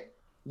 time a day,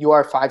 you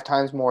are 5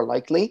 times more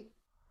likely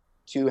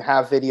to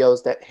have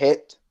videos that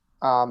hit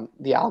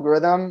the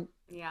algorithm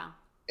Yeah.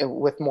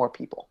 with more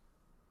people.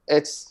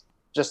 It's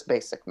just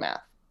basic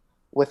math.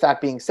 With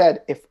that being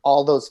said, if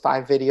all those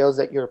 5 videos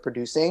that you're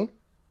producing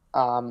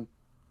um,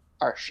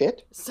 are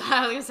shit, So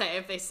I was gonna say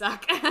if they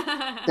suck.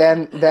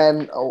 then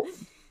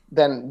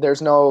then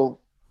there's no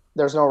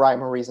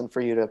rhyme or reason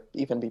for you to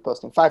even be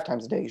posting 5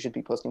 times a day. You should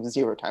be posting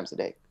 0 times a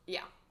day.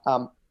 Yeah.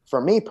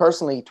 For me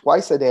personally,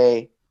 twice a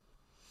day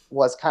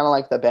was kind of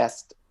like the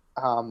best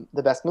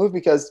move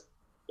because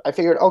I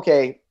figured,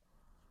 okay,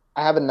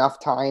 I have enough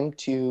time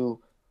to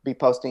be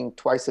posting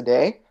twice a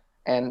day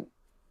and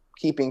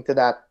keeping to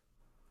that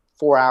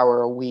 4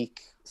 hour a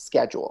week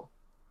schedule.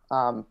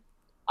 Um,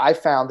 I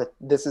found that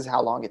this is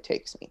how long it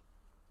takes me.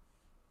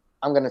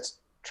 I'm going to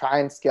try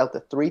and scale to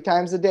 3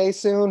 times a day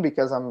soon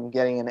because I'm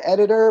getting an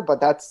editor, but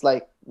that's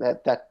like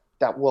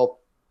that will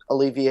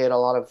alleviate a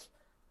lot of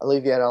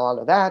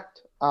that.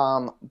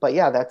 But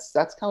yeah, that's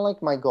kind of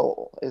like my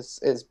goal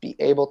is be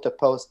able to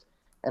post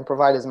and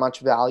provide as much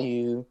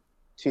value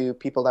to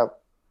people that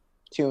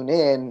tune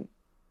in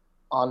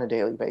on a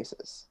daily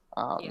basis.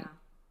 Yeah.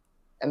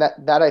 And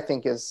that I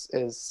think is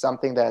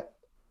something that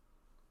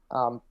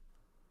um,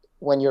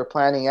 when you're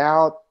planning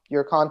out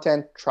your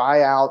content, try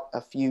it out,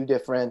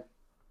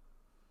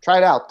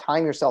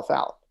 time yourself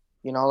out.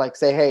 Like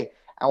say, hey,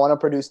 I want to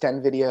produce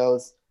 10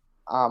 videos.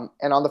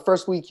 And on the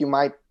first week, you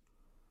might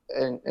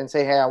and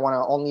say, hey, I want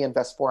to only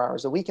invest 4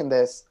 hours a week in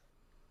this.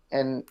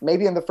 And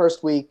maybe in the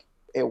first week,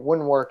 it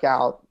wouldn't work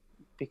out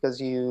because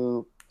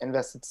you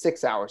invested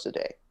 6 hours a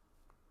day.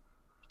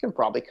 You can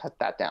probably cut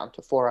that down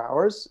to 4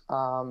 hours,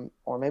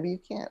 or maybe you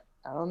can't.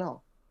 I don't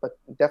know, but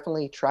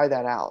definitely try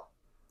that out.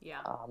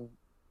 Yeah.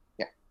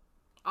 Yeah.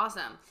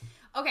 Awesome.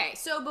 Okay,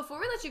 so before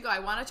we let you go, I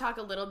want to talk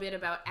a little bit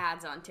about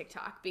ads on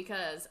TikTok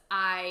because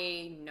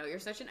I know you're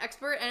such an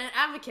expert and an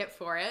advocate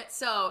for it.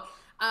 So,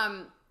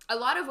 a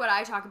lot of what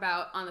I talk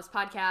about on this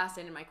podcast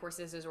and in my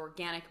courses is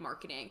organic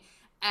marketing.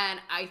 And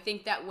I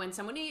think that when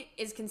somebody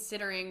is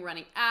considering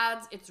running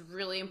ads, it's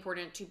really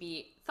important to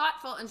be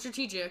thoughtful and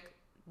strategic,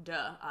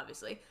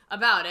 obviously,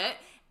 about it.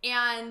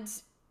 And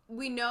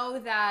we know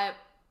that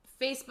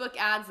Facebook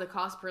ads, the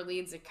cost per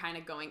leads are kind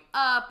of going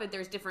up, but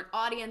there's different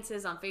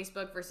audiences on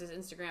Facebook versus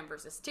Instagram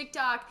versus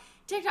TikTok.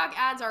 TikTok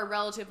ads are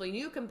relatively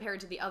new compared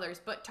to the others,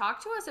 but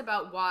talk to us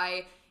about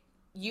why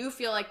you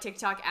feel like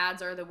TikTok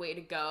ads are the way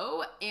to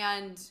go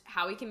and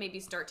how we can maybe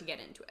start to get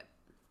into it.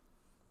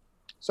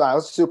 So I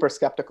was super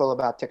skeptical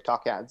about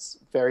TikTok ads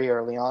very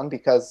early on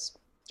because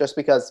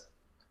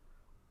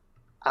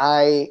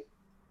I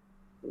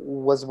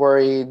was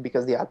worried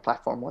because the ad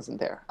platform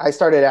wasn't there. I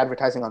started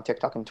advertising on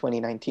TikTok in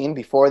 2019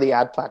 before the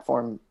ad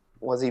platform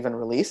was even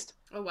released.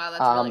 Oh, wow,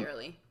 that's really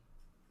early.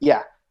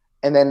 Yeah.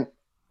 And then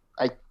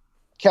I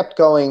kept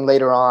going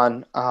later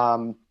on.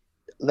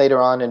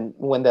 And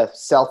when the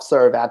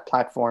self-serve ad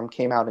platform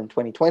came out in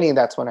 2020,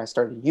 that's when I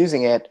started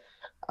using it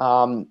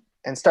and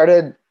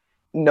started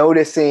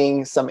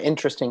noticing some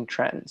interesting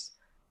trends.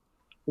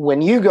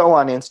 When you go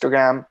on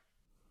Instagram,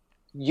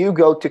 you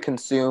go to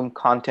consume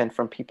content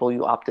from people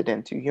you opted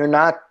into.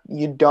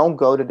 You don't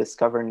go to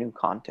discover new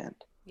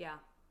content. Yeah.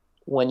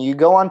 When you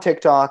go on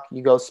TikTok,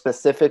 you go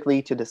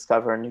specifically to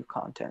discover new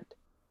content.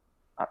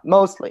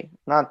 Mostly,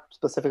 not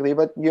specifically,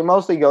 but you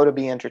mostly go to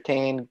be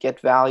entertained, get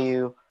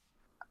value,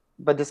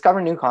 but discover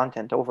new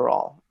content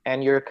overall.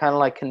 And you're kind of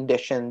like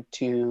conditioned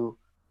to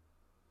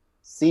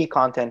see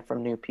content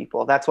from new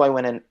people. That's why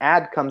when an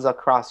ad comes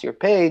across your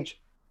page,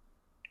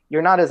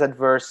 you're not as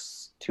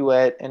adverse to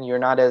it, and you're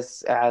not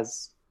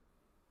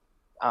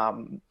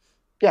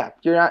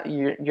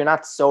you're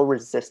not so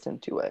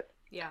resistant to it.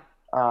 Yeah.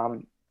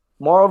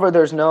 Moreover,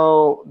 there's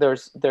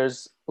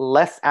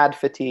less ad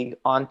fatigue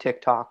on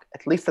TikTok,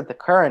 at least at the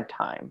current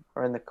time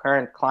or in the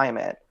current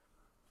climate,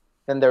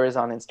 than there is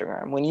on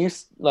Instagram. When you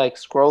like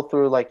scroll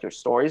through like your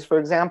stories, for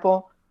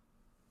example,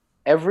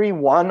 every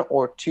 1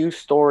 or 2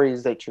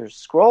 stories that you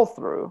scroll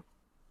through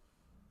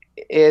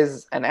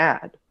is an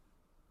ad,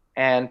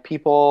 and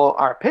people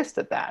are pissed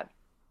at that,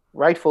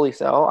 rightfully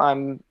so.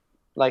 I'm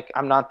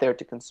not there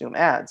to consume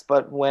ads,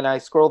 but when I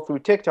scroll through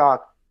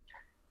TikTok,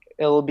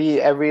 it'll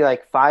be every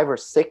like 5 or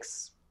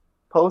 6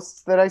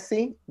 posts that I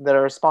see that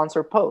are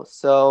sponsored posts.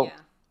 So, Yeah.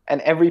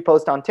 and every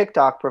post on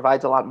TikTok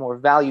provides a lot more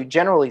value,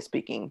 generally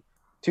speaking,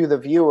 to the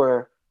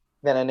viewer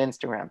than an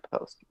Instagram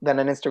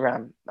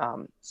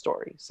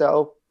story.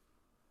 So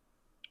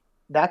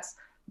that's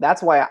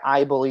why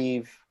I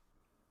believe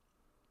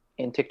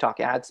in TikTok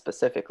ads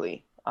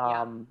specifically.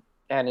 Yeah.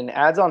 And in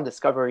ads on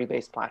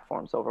discovery-based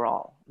platforms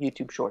overall.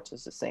 YouTube Shorts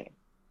is the same.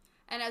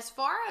 And as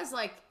far as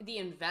like the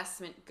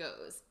investment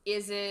goes,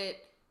 is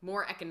it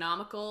more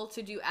economical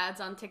to do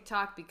ads on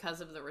TikTok because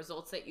of the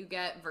results that you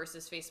get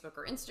versus Facebook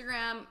or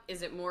Instagram?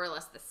 Is it more or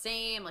less the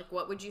same? Like,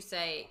 what would you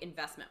say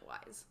investment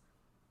wise?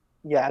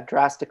 Yeah,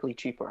 drastically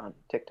cheaper on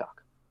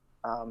TikTok.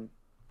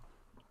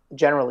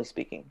 Generally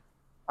speaking,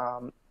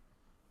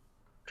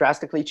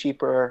 drastically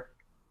cheaper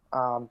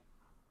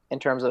in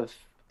terms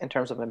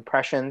of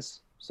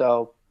impressions.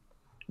 So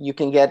you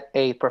can get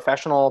a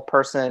professional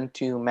person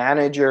to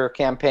manage your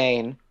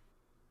campaign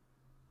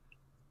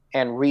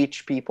and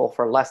reach people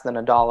for less than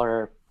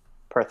 $1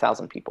 per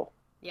 1,000 people.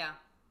 Yeah.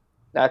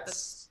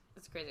 That's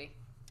crazy.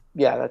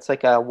 Yeah, that's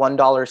like a $1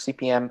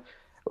 CPM.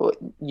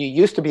 You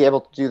used to be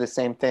able to do the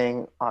same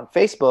thing on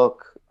Facebook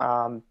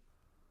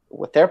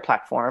with their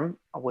platform,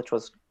 which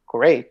was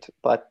great,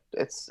 but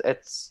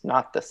it's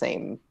not the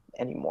same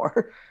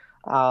anymore.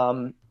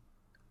 So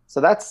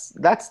that's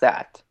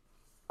that.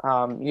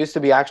 Used to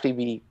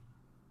be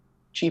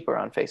cheaper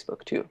on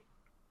Facebook too,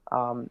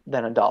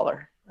 than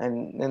 $1.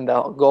 And in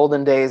the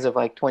golden days of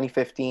like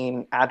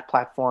 2015 ad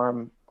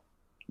platform,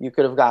 you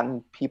could have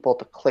gotten people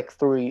to click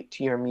through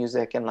to your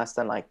music in less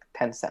than like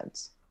 10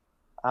 cents.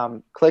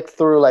 Click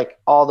through like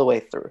all the way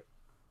through.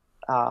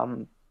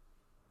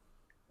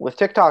 With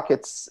TikTok,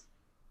 it's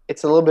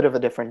a little bit of a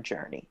different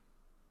journey.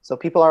 So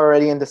people are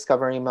already in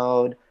discovery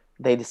mode.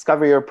 They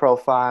discover your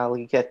profile.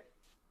 You get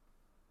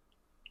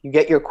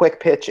your quick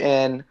pitch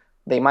in.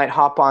 They might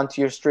hop onto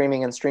your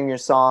streaming and stream your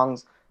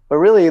songs. But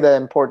really, the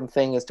important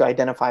thing is to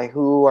identify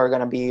who are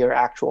going to be your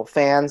actual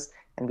fans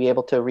and be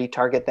able to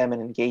retarget them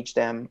and engage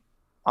them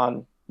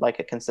on like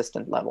a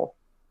consistent level.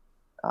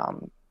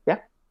 Yeah.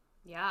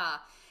 Yeah.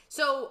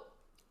 So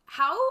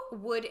how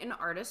would an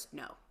artist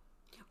know?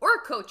 Or a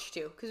coach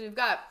too, because we've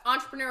got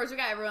entrepreneurs, we've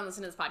got everyone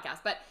listening to this podcast,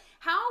 but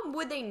how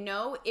would they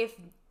know if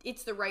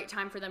it's the right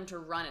time for them to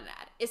run an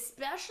ad,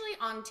 especially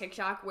on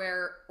TikTok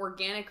where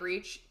organic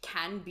reach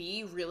can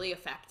be really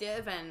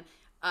effective and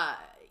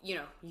you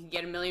can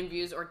get 1 million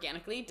views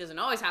organically. It doesn't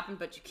always happen,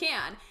 but you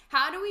can.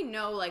 How do we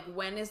know like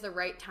when is the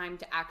right time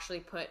to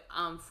actually put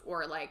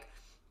or like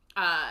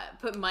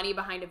put money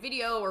behind a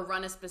video or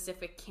run a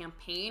specific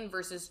campaign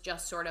versus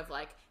just sort of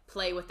like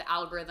play with the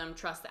algorithm,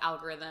 trust the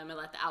algorithm, and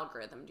let the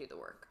algorithm do the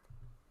work?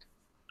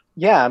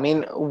 Yeah, I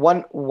mean,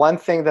 one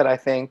thing that I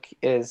think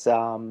is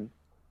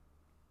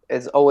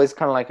always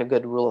kind of like a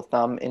good rule of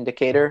thumb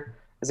indicator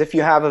is if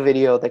you have a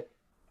video that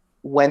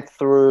went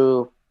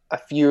through a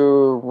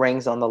few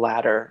rings on the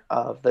ladder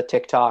of the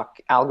TikTok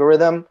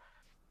algorithm,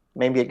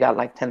 maybe it got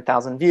like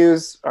 10,000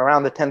 views.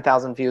 Around the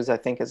 10,000 views, I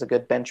think is a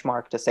good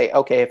benchmark to say,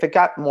 okay, if it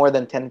got more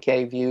than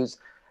 10K views,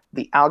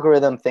 the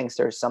algorithm thinks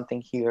there's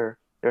something here.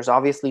 There's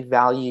obviously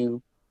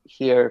value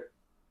here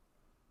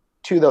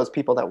to those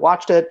people that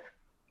watched it.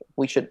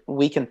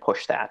 We can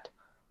push that.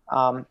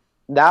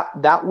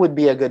 That would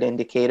be a good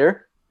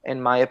indicator,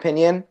 in my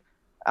opinion.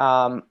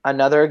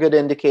 Another good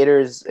indicator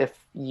is if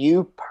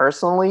you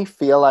personally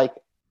feel like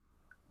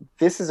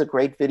this is a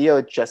great video,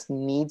 it just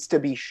needs to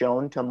be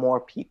shown to more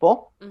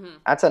people. Mm-hmm.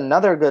 That's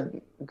another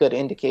good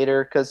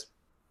indicator, because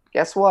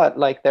guess what?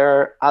 Like, there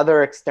are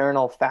other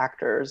external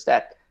factors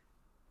that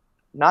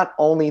not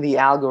only the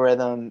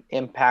algorithm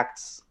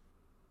impacts,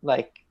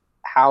 like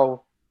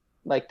how,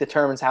 like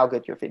determines how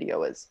good your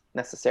video is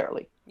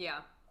necessarily. Yeah.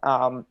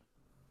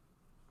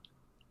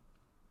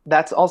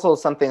 That's also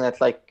something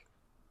that's like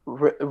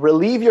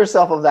relieve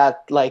yourself of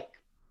that like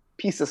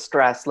piece of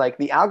stress. Like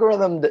the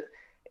algorithm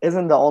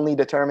isn't the only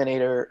determining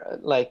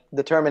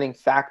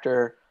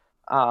factor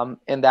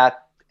in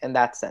that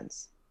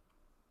sense.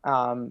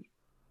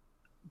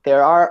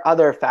 There are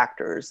other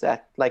factors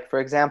that, like, for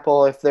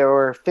example, if there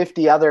were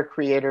 50 other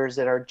creators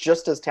that are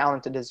just as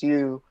talented as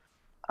you,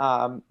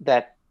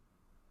 that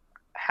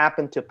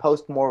happen to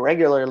post more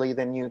regularly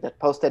than you, that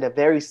posted a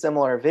very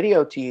similar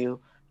video to you,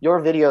 your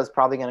video is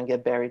probably going to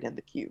get buried in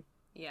the queue.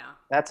 Yeah.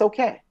 That's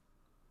okay.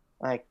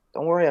 Like,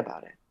 don't worry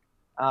about it.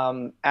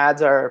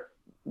 Ads are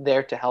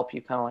there to help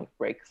you kind of like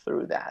break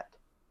through that.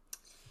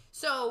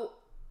 So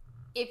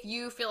if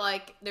you feel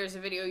like there's a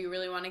video you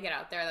really want to get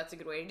out there, that's a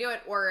good way to do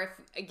it. Or if,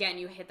 again,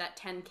 you hit that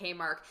 10K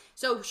mark.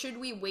 So should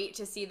we wait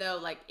to see, though,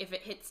 like if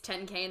it hits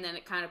 10K and then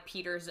it kind of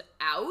peters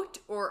out?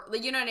 Or,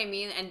 like, you know what I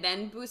mean? And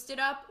then boost it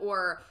up?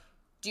 Or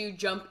do you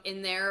jump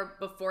in there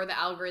before the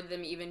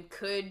algorithm even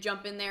could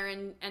jump in there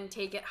and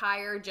take it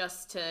higher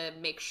just to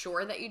make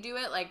sure that you do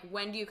it? Like,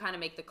 when do you kind of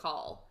make the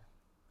call?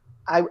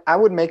 I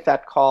would make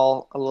that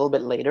call a little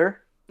bit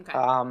later.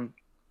 Okay.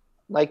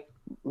 Like,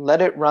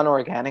 let it run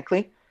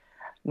organically.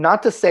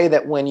 Not to say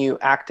that when you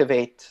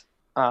activate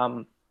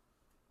an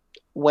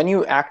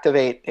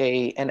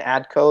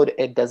ad code,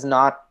 it does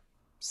not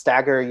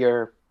stagger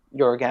your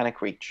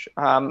organic reach.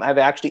 I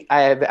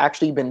have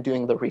actually been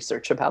doing the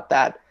research about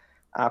that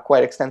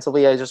quite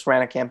extensively. I just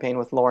ran a campaign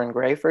with Lauren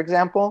Gray, for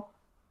example.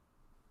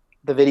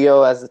 The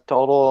video as a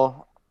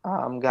total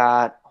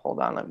got, hold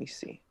on, let me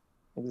see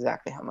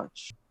exactly how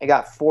much. It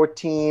got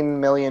 14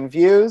 million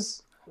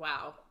views.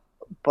 Wow.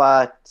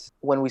 But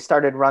when we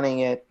started running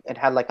it, it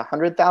had like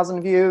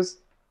 100,000 views,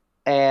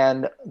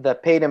 and the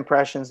paid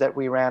impressions that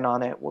we ran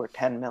on it were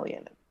 10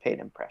 million paid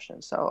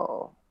impressions.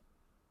 So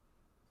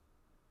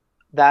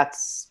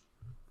that's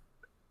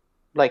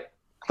like,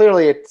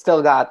 clearly it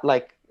still got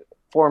like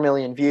 4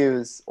 million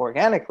views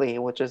organically,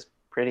 which is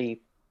pretty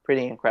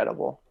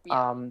incredible.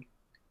 Yeah.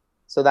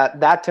 So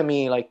that to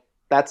me, like,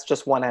 that's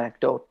just one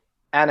anecdote,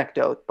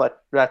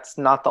 but that's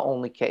not the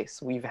only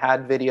case. We've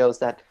had videos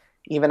that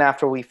even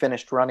after we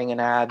finished running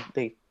an ad,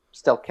 they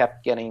still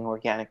kept getting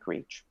organic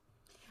reach.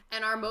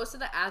 And are most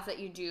of the ads that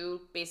you do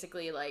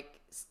basically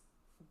like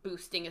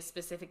boosting a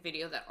specific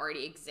video that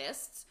already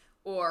exists,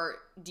 or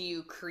do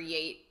you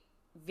create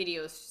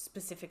videos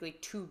specifically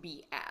to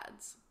be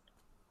ads?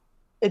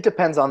 It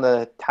depends on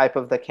the type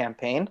of the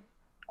campaign.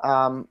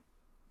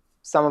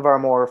 Some of our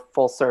more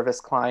full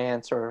service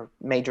clients or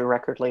major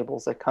record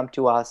labels that come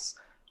to us,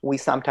 we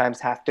sometimes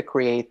have to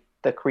create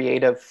the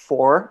creative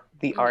for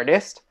the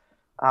artist.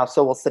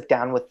 So we'll sit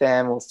down with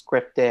them, we'll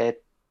script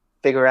it,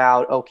 figure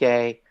out,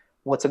 okay,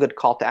 what's a good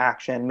call to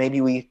action?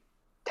 Maybe we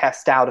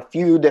test out a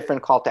few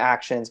different call to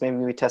actions. Maybe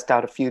we test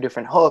out a few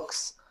different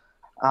hooks,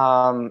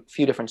 a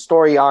few different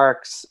story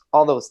arcs,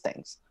 all those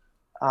things.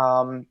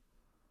 So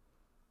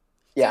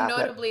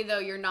notably, though,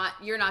 you're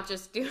not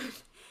just doing,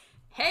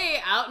 hey,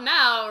 out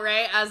now,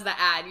 right, as the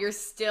ad. You're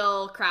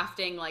still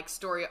crafting like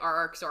story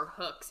arcs or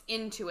hooks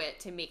into it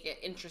to make it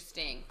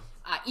interesting,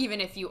 even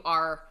if you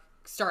are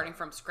starting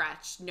from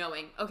scratch,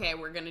 knowing, okay,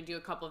 we're going to do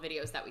a couple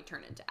videos that we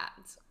turn into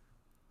ads.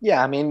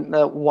 Yeah, I mean,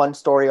 the one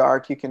story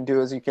arc you can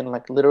do is you can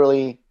like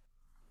literally,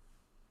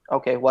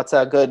 okay, what's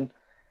a good,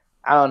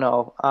 I don't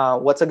know,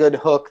 what's a good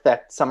hook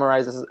that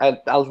summarizes?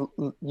 I'll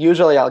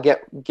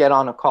get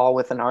on a call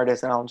with an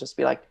artist and I'll just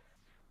be like,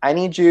 I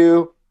need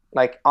you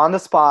like on the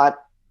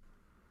spot,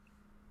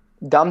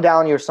 dumb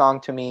down your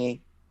song to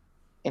me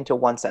into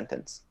one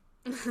sentence.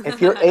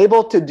 If you're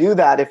able to do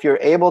that, if you're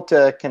able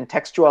to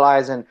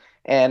contextualize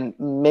and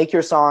make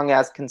your song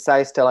as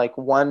concise to like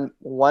one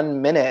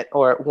minute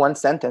or one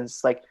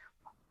sentence, like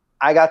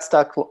I got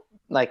stuck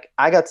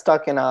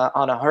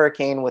on a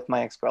hurricane with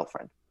my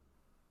ex-girlfriend.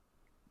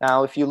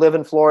 Now, if you live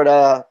in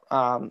Florida,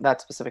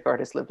 that specific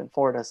artist lived in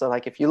Florida. So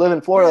like if you live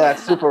in Florida,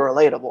 that's super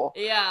relatable.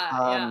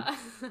 Yeah.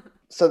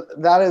 So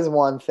that is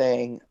one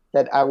thing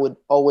that I would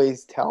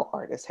always tell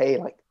artists, hey,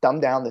 like dumb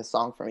down this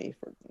song for me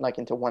for like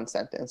into one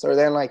sentence, or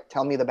then like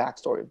tell me the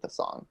backstory of the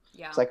song.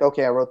 Yeah. It's like,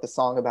 okay, I wrote the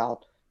song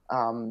about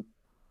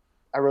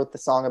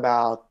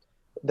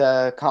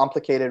the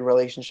complicated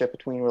relationship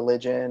between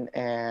religion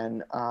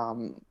and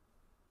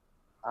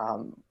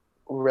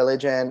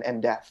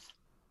death.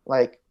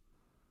 Like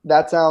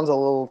that sounds a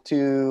little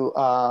too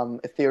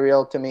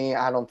ethereal to me.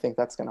 I don't think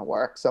that's going to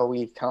work. So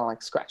we kind of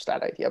like scratch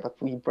that idea, but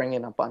we bring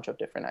in a bunch of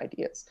different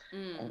ideas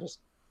and just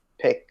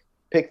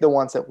pick the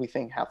ones that we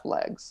think have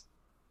legs.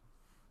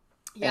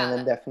 Yeah. And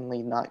then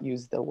definitely not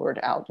use the word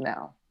out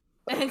now.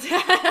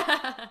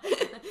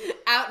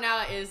 Out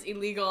now is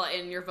illegal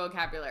in your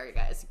vocabulary,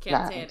 guys. You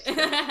can't say it.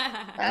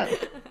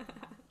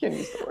 Can't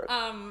use the word.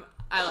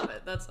 I love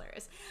it. That's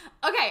hilarious.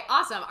 Okay,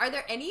 awesome. Are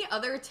there any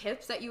other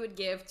tips that you would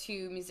give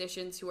to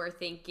musicians who are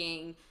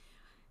thinking,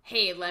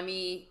 hey,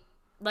 I'm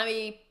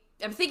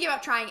thinking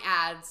about trying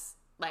ads.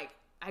 Like,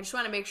 I just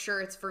want to make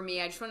sure it's for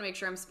me. I just want to make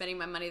sure I'm spending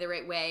my money the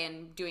right way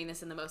and doing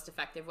this in the most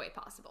effective way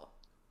possible.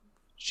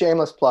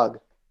 Shameless plug.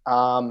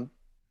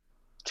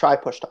 Try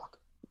push talk.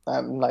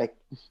 Like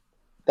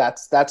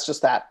that's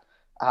just that.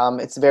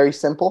 It's very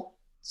simple.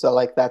 So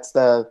like that's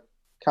the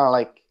kind of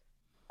like,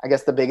 I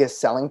guess the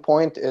biggest selling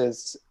point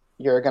is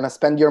you're going to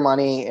spend your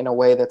money in a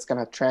way that's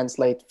going to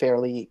translate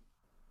fairly,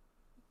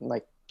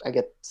 like I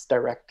guess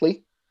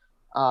directly.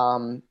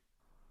 And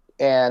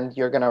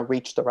you're going to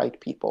reach the right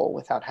people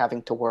without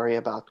having to worry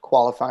about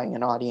qualifying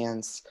an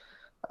audience,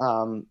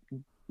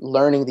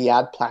 learning the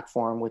ad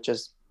platform, which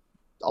is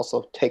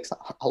also takes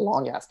a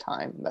long ass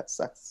time.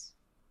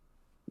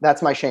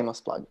 That's my shameless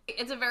plug.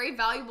 It's a very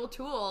valuable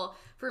tool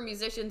for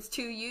musicians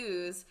to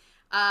use.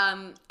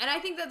 And I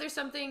think that there's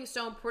something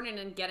so important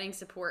in getting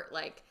support.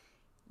 Like,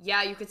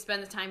 yeah, you could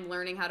spend the time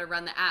learning how to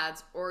run the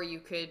ads, or you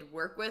could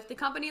work with the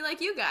company like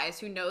you guys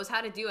who knows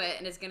how to do it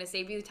and is going to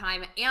save you the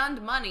time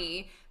and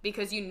money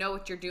because you know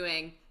what you're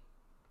doing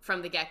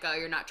from the get-go.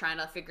 You're not trying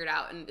to figure it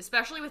out. And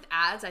especially with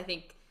ads, I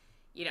think,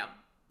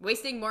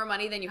 wasting more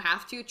money than you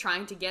have to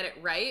trying to get it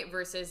right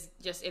versus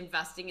just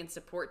investing in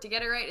support to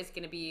get it right is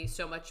going to be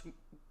so much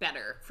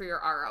better for your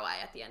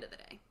ROI at the end of the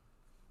day.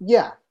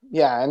 Yeah.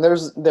 And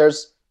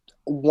there's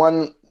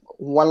one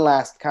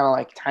last kind of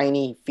like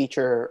tiny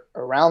feature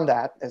around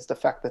that is the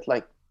fact that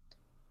like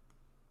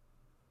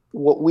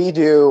what we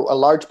do, a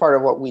large part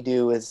of what we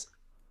do is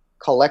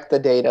collect the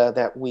data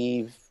that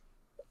we've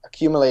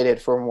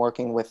accumulated from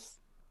working with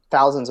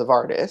thousands of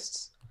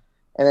artists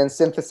and then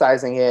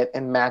synthesizing it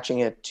and matching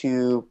it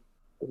to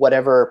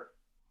whatever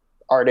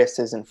artist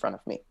is in front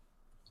of me.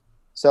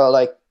 So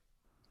like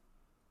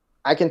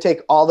I can take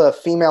all the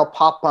female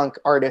pop punk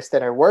artists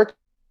that I worked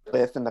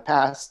with in the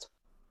past,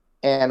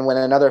 and when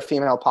another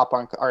female pop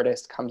punk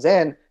artist comes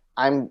in,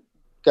 I'm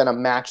gonna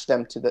match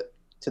them to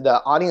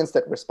the audience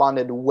that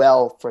responded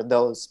well for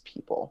those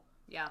people.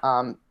 Yeah.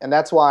 And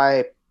that's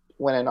why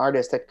when an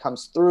artist that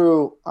comes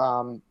through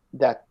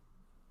that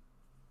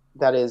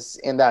is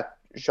in that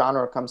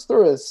genre comes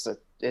through,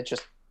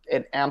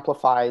 it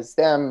amplifies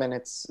them, and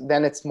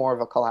it's more of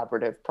a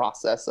collaborative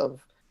process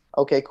of,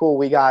 okay, cool,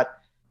 we got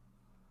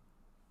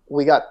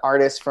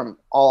artists from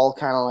all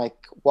kind of like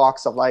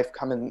walks of life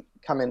coming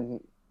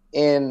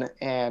in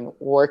and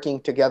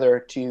working together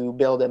to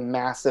build a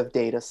massive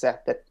data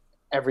set that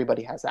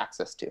everybody has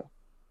access to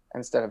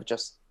instead of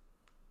just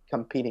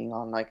competing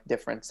on like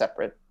different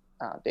separate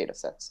data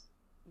sets.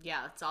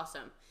 Yeah, that's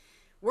awesome.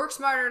 Work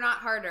smarter, not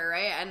harder,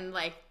 right? And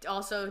like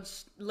also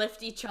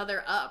lift each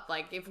other up.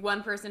 Like if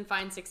one person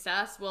finds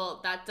success,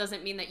 well, that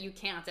doesn't mean that you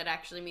can't. It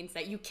actually means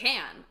that you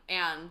can,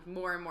 and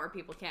more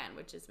people can,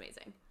 which is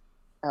amazing.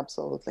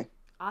 Absolutely.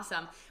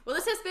 Awesome. Well,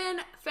 this has been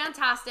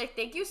fantastic.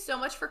 Thank you so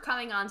much for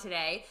coming on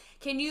today.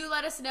 Can you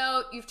let us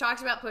know, you've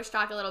talked about Push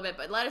Talk a little bit,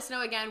 but let us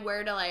know again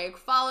where to like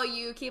follow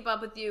you, keep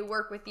up with you,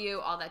 work with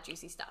you, all that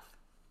juicy stuff.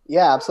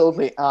 Yeah,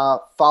 absolutely.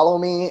 Follow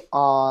me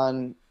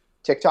on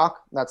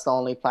TikTok. That's the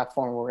only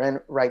platform we're in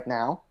right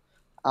now.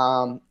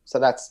 So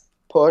that's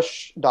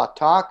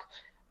push.talk.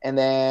 And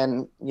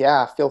then,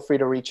 yeah, feel free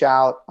to reach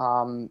out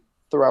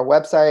through our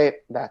website.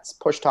 That's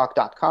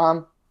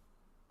pushtalk.com.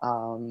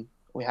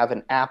 We have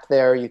an app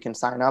there you can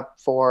sign up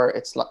for.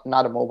 It's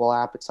not a mobile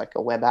app. It's like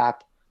a web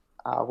app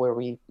where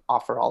we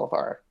offer all of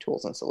our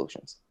tools and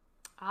solutions.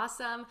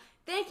 Awesome.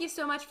 Thank you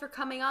so much for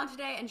coming on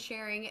today and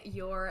sharing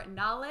your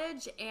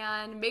knowledge.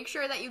 And make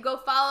sure that you go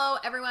follow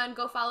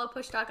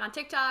Push Talk on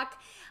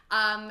TikTok.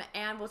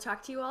 And we'll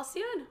talk to you all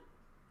soon.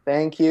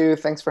 Thank you.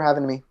 Thanks for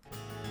having me.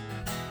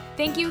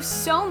 Thank you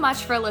so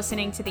much for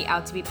listening to the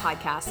Out to Be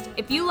podcast.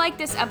 If you like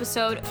this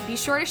episode, be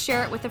sure to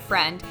share it with a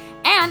friend.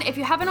 And if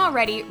you haven't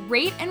already,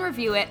 rate and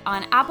review it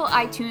on Apple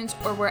iTunes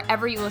or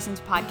wherever you listen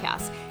to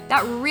podcasts.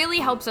 That really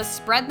helps us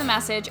spread the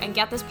message and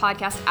get this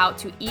podcast out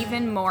to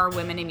even more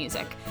women in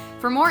music.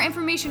 For more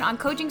information on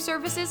coaching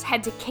services,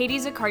 head to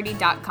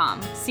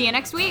katiezaccardi.com. See you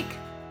next week.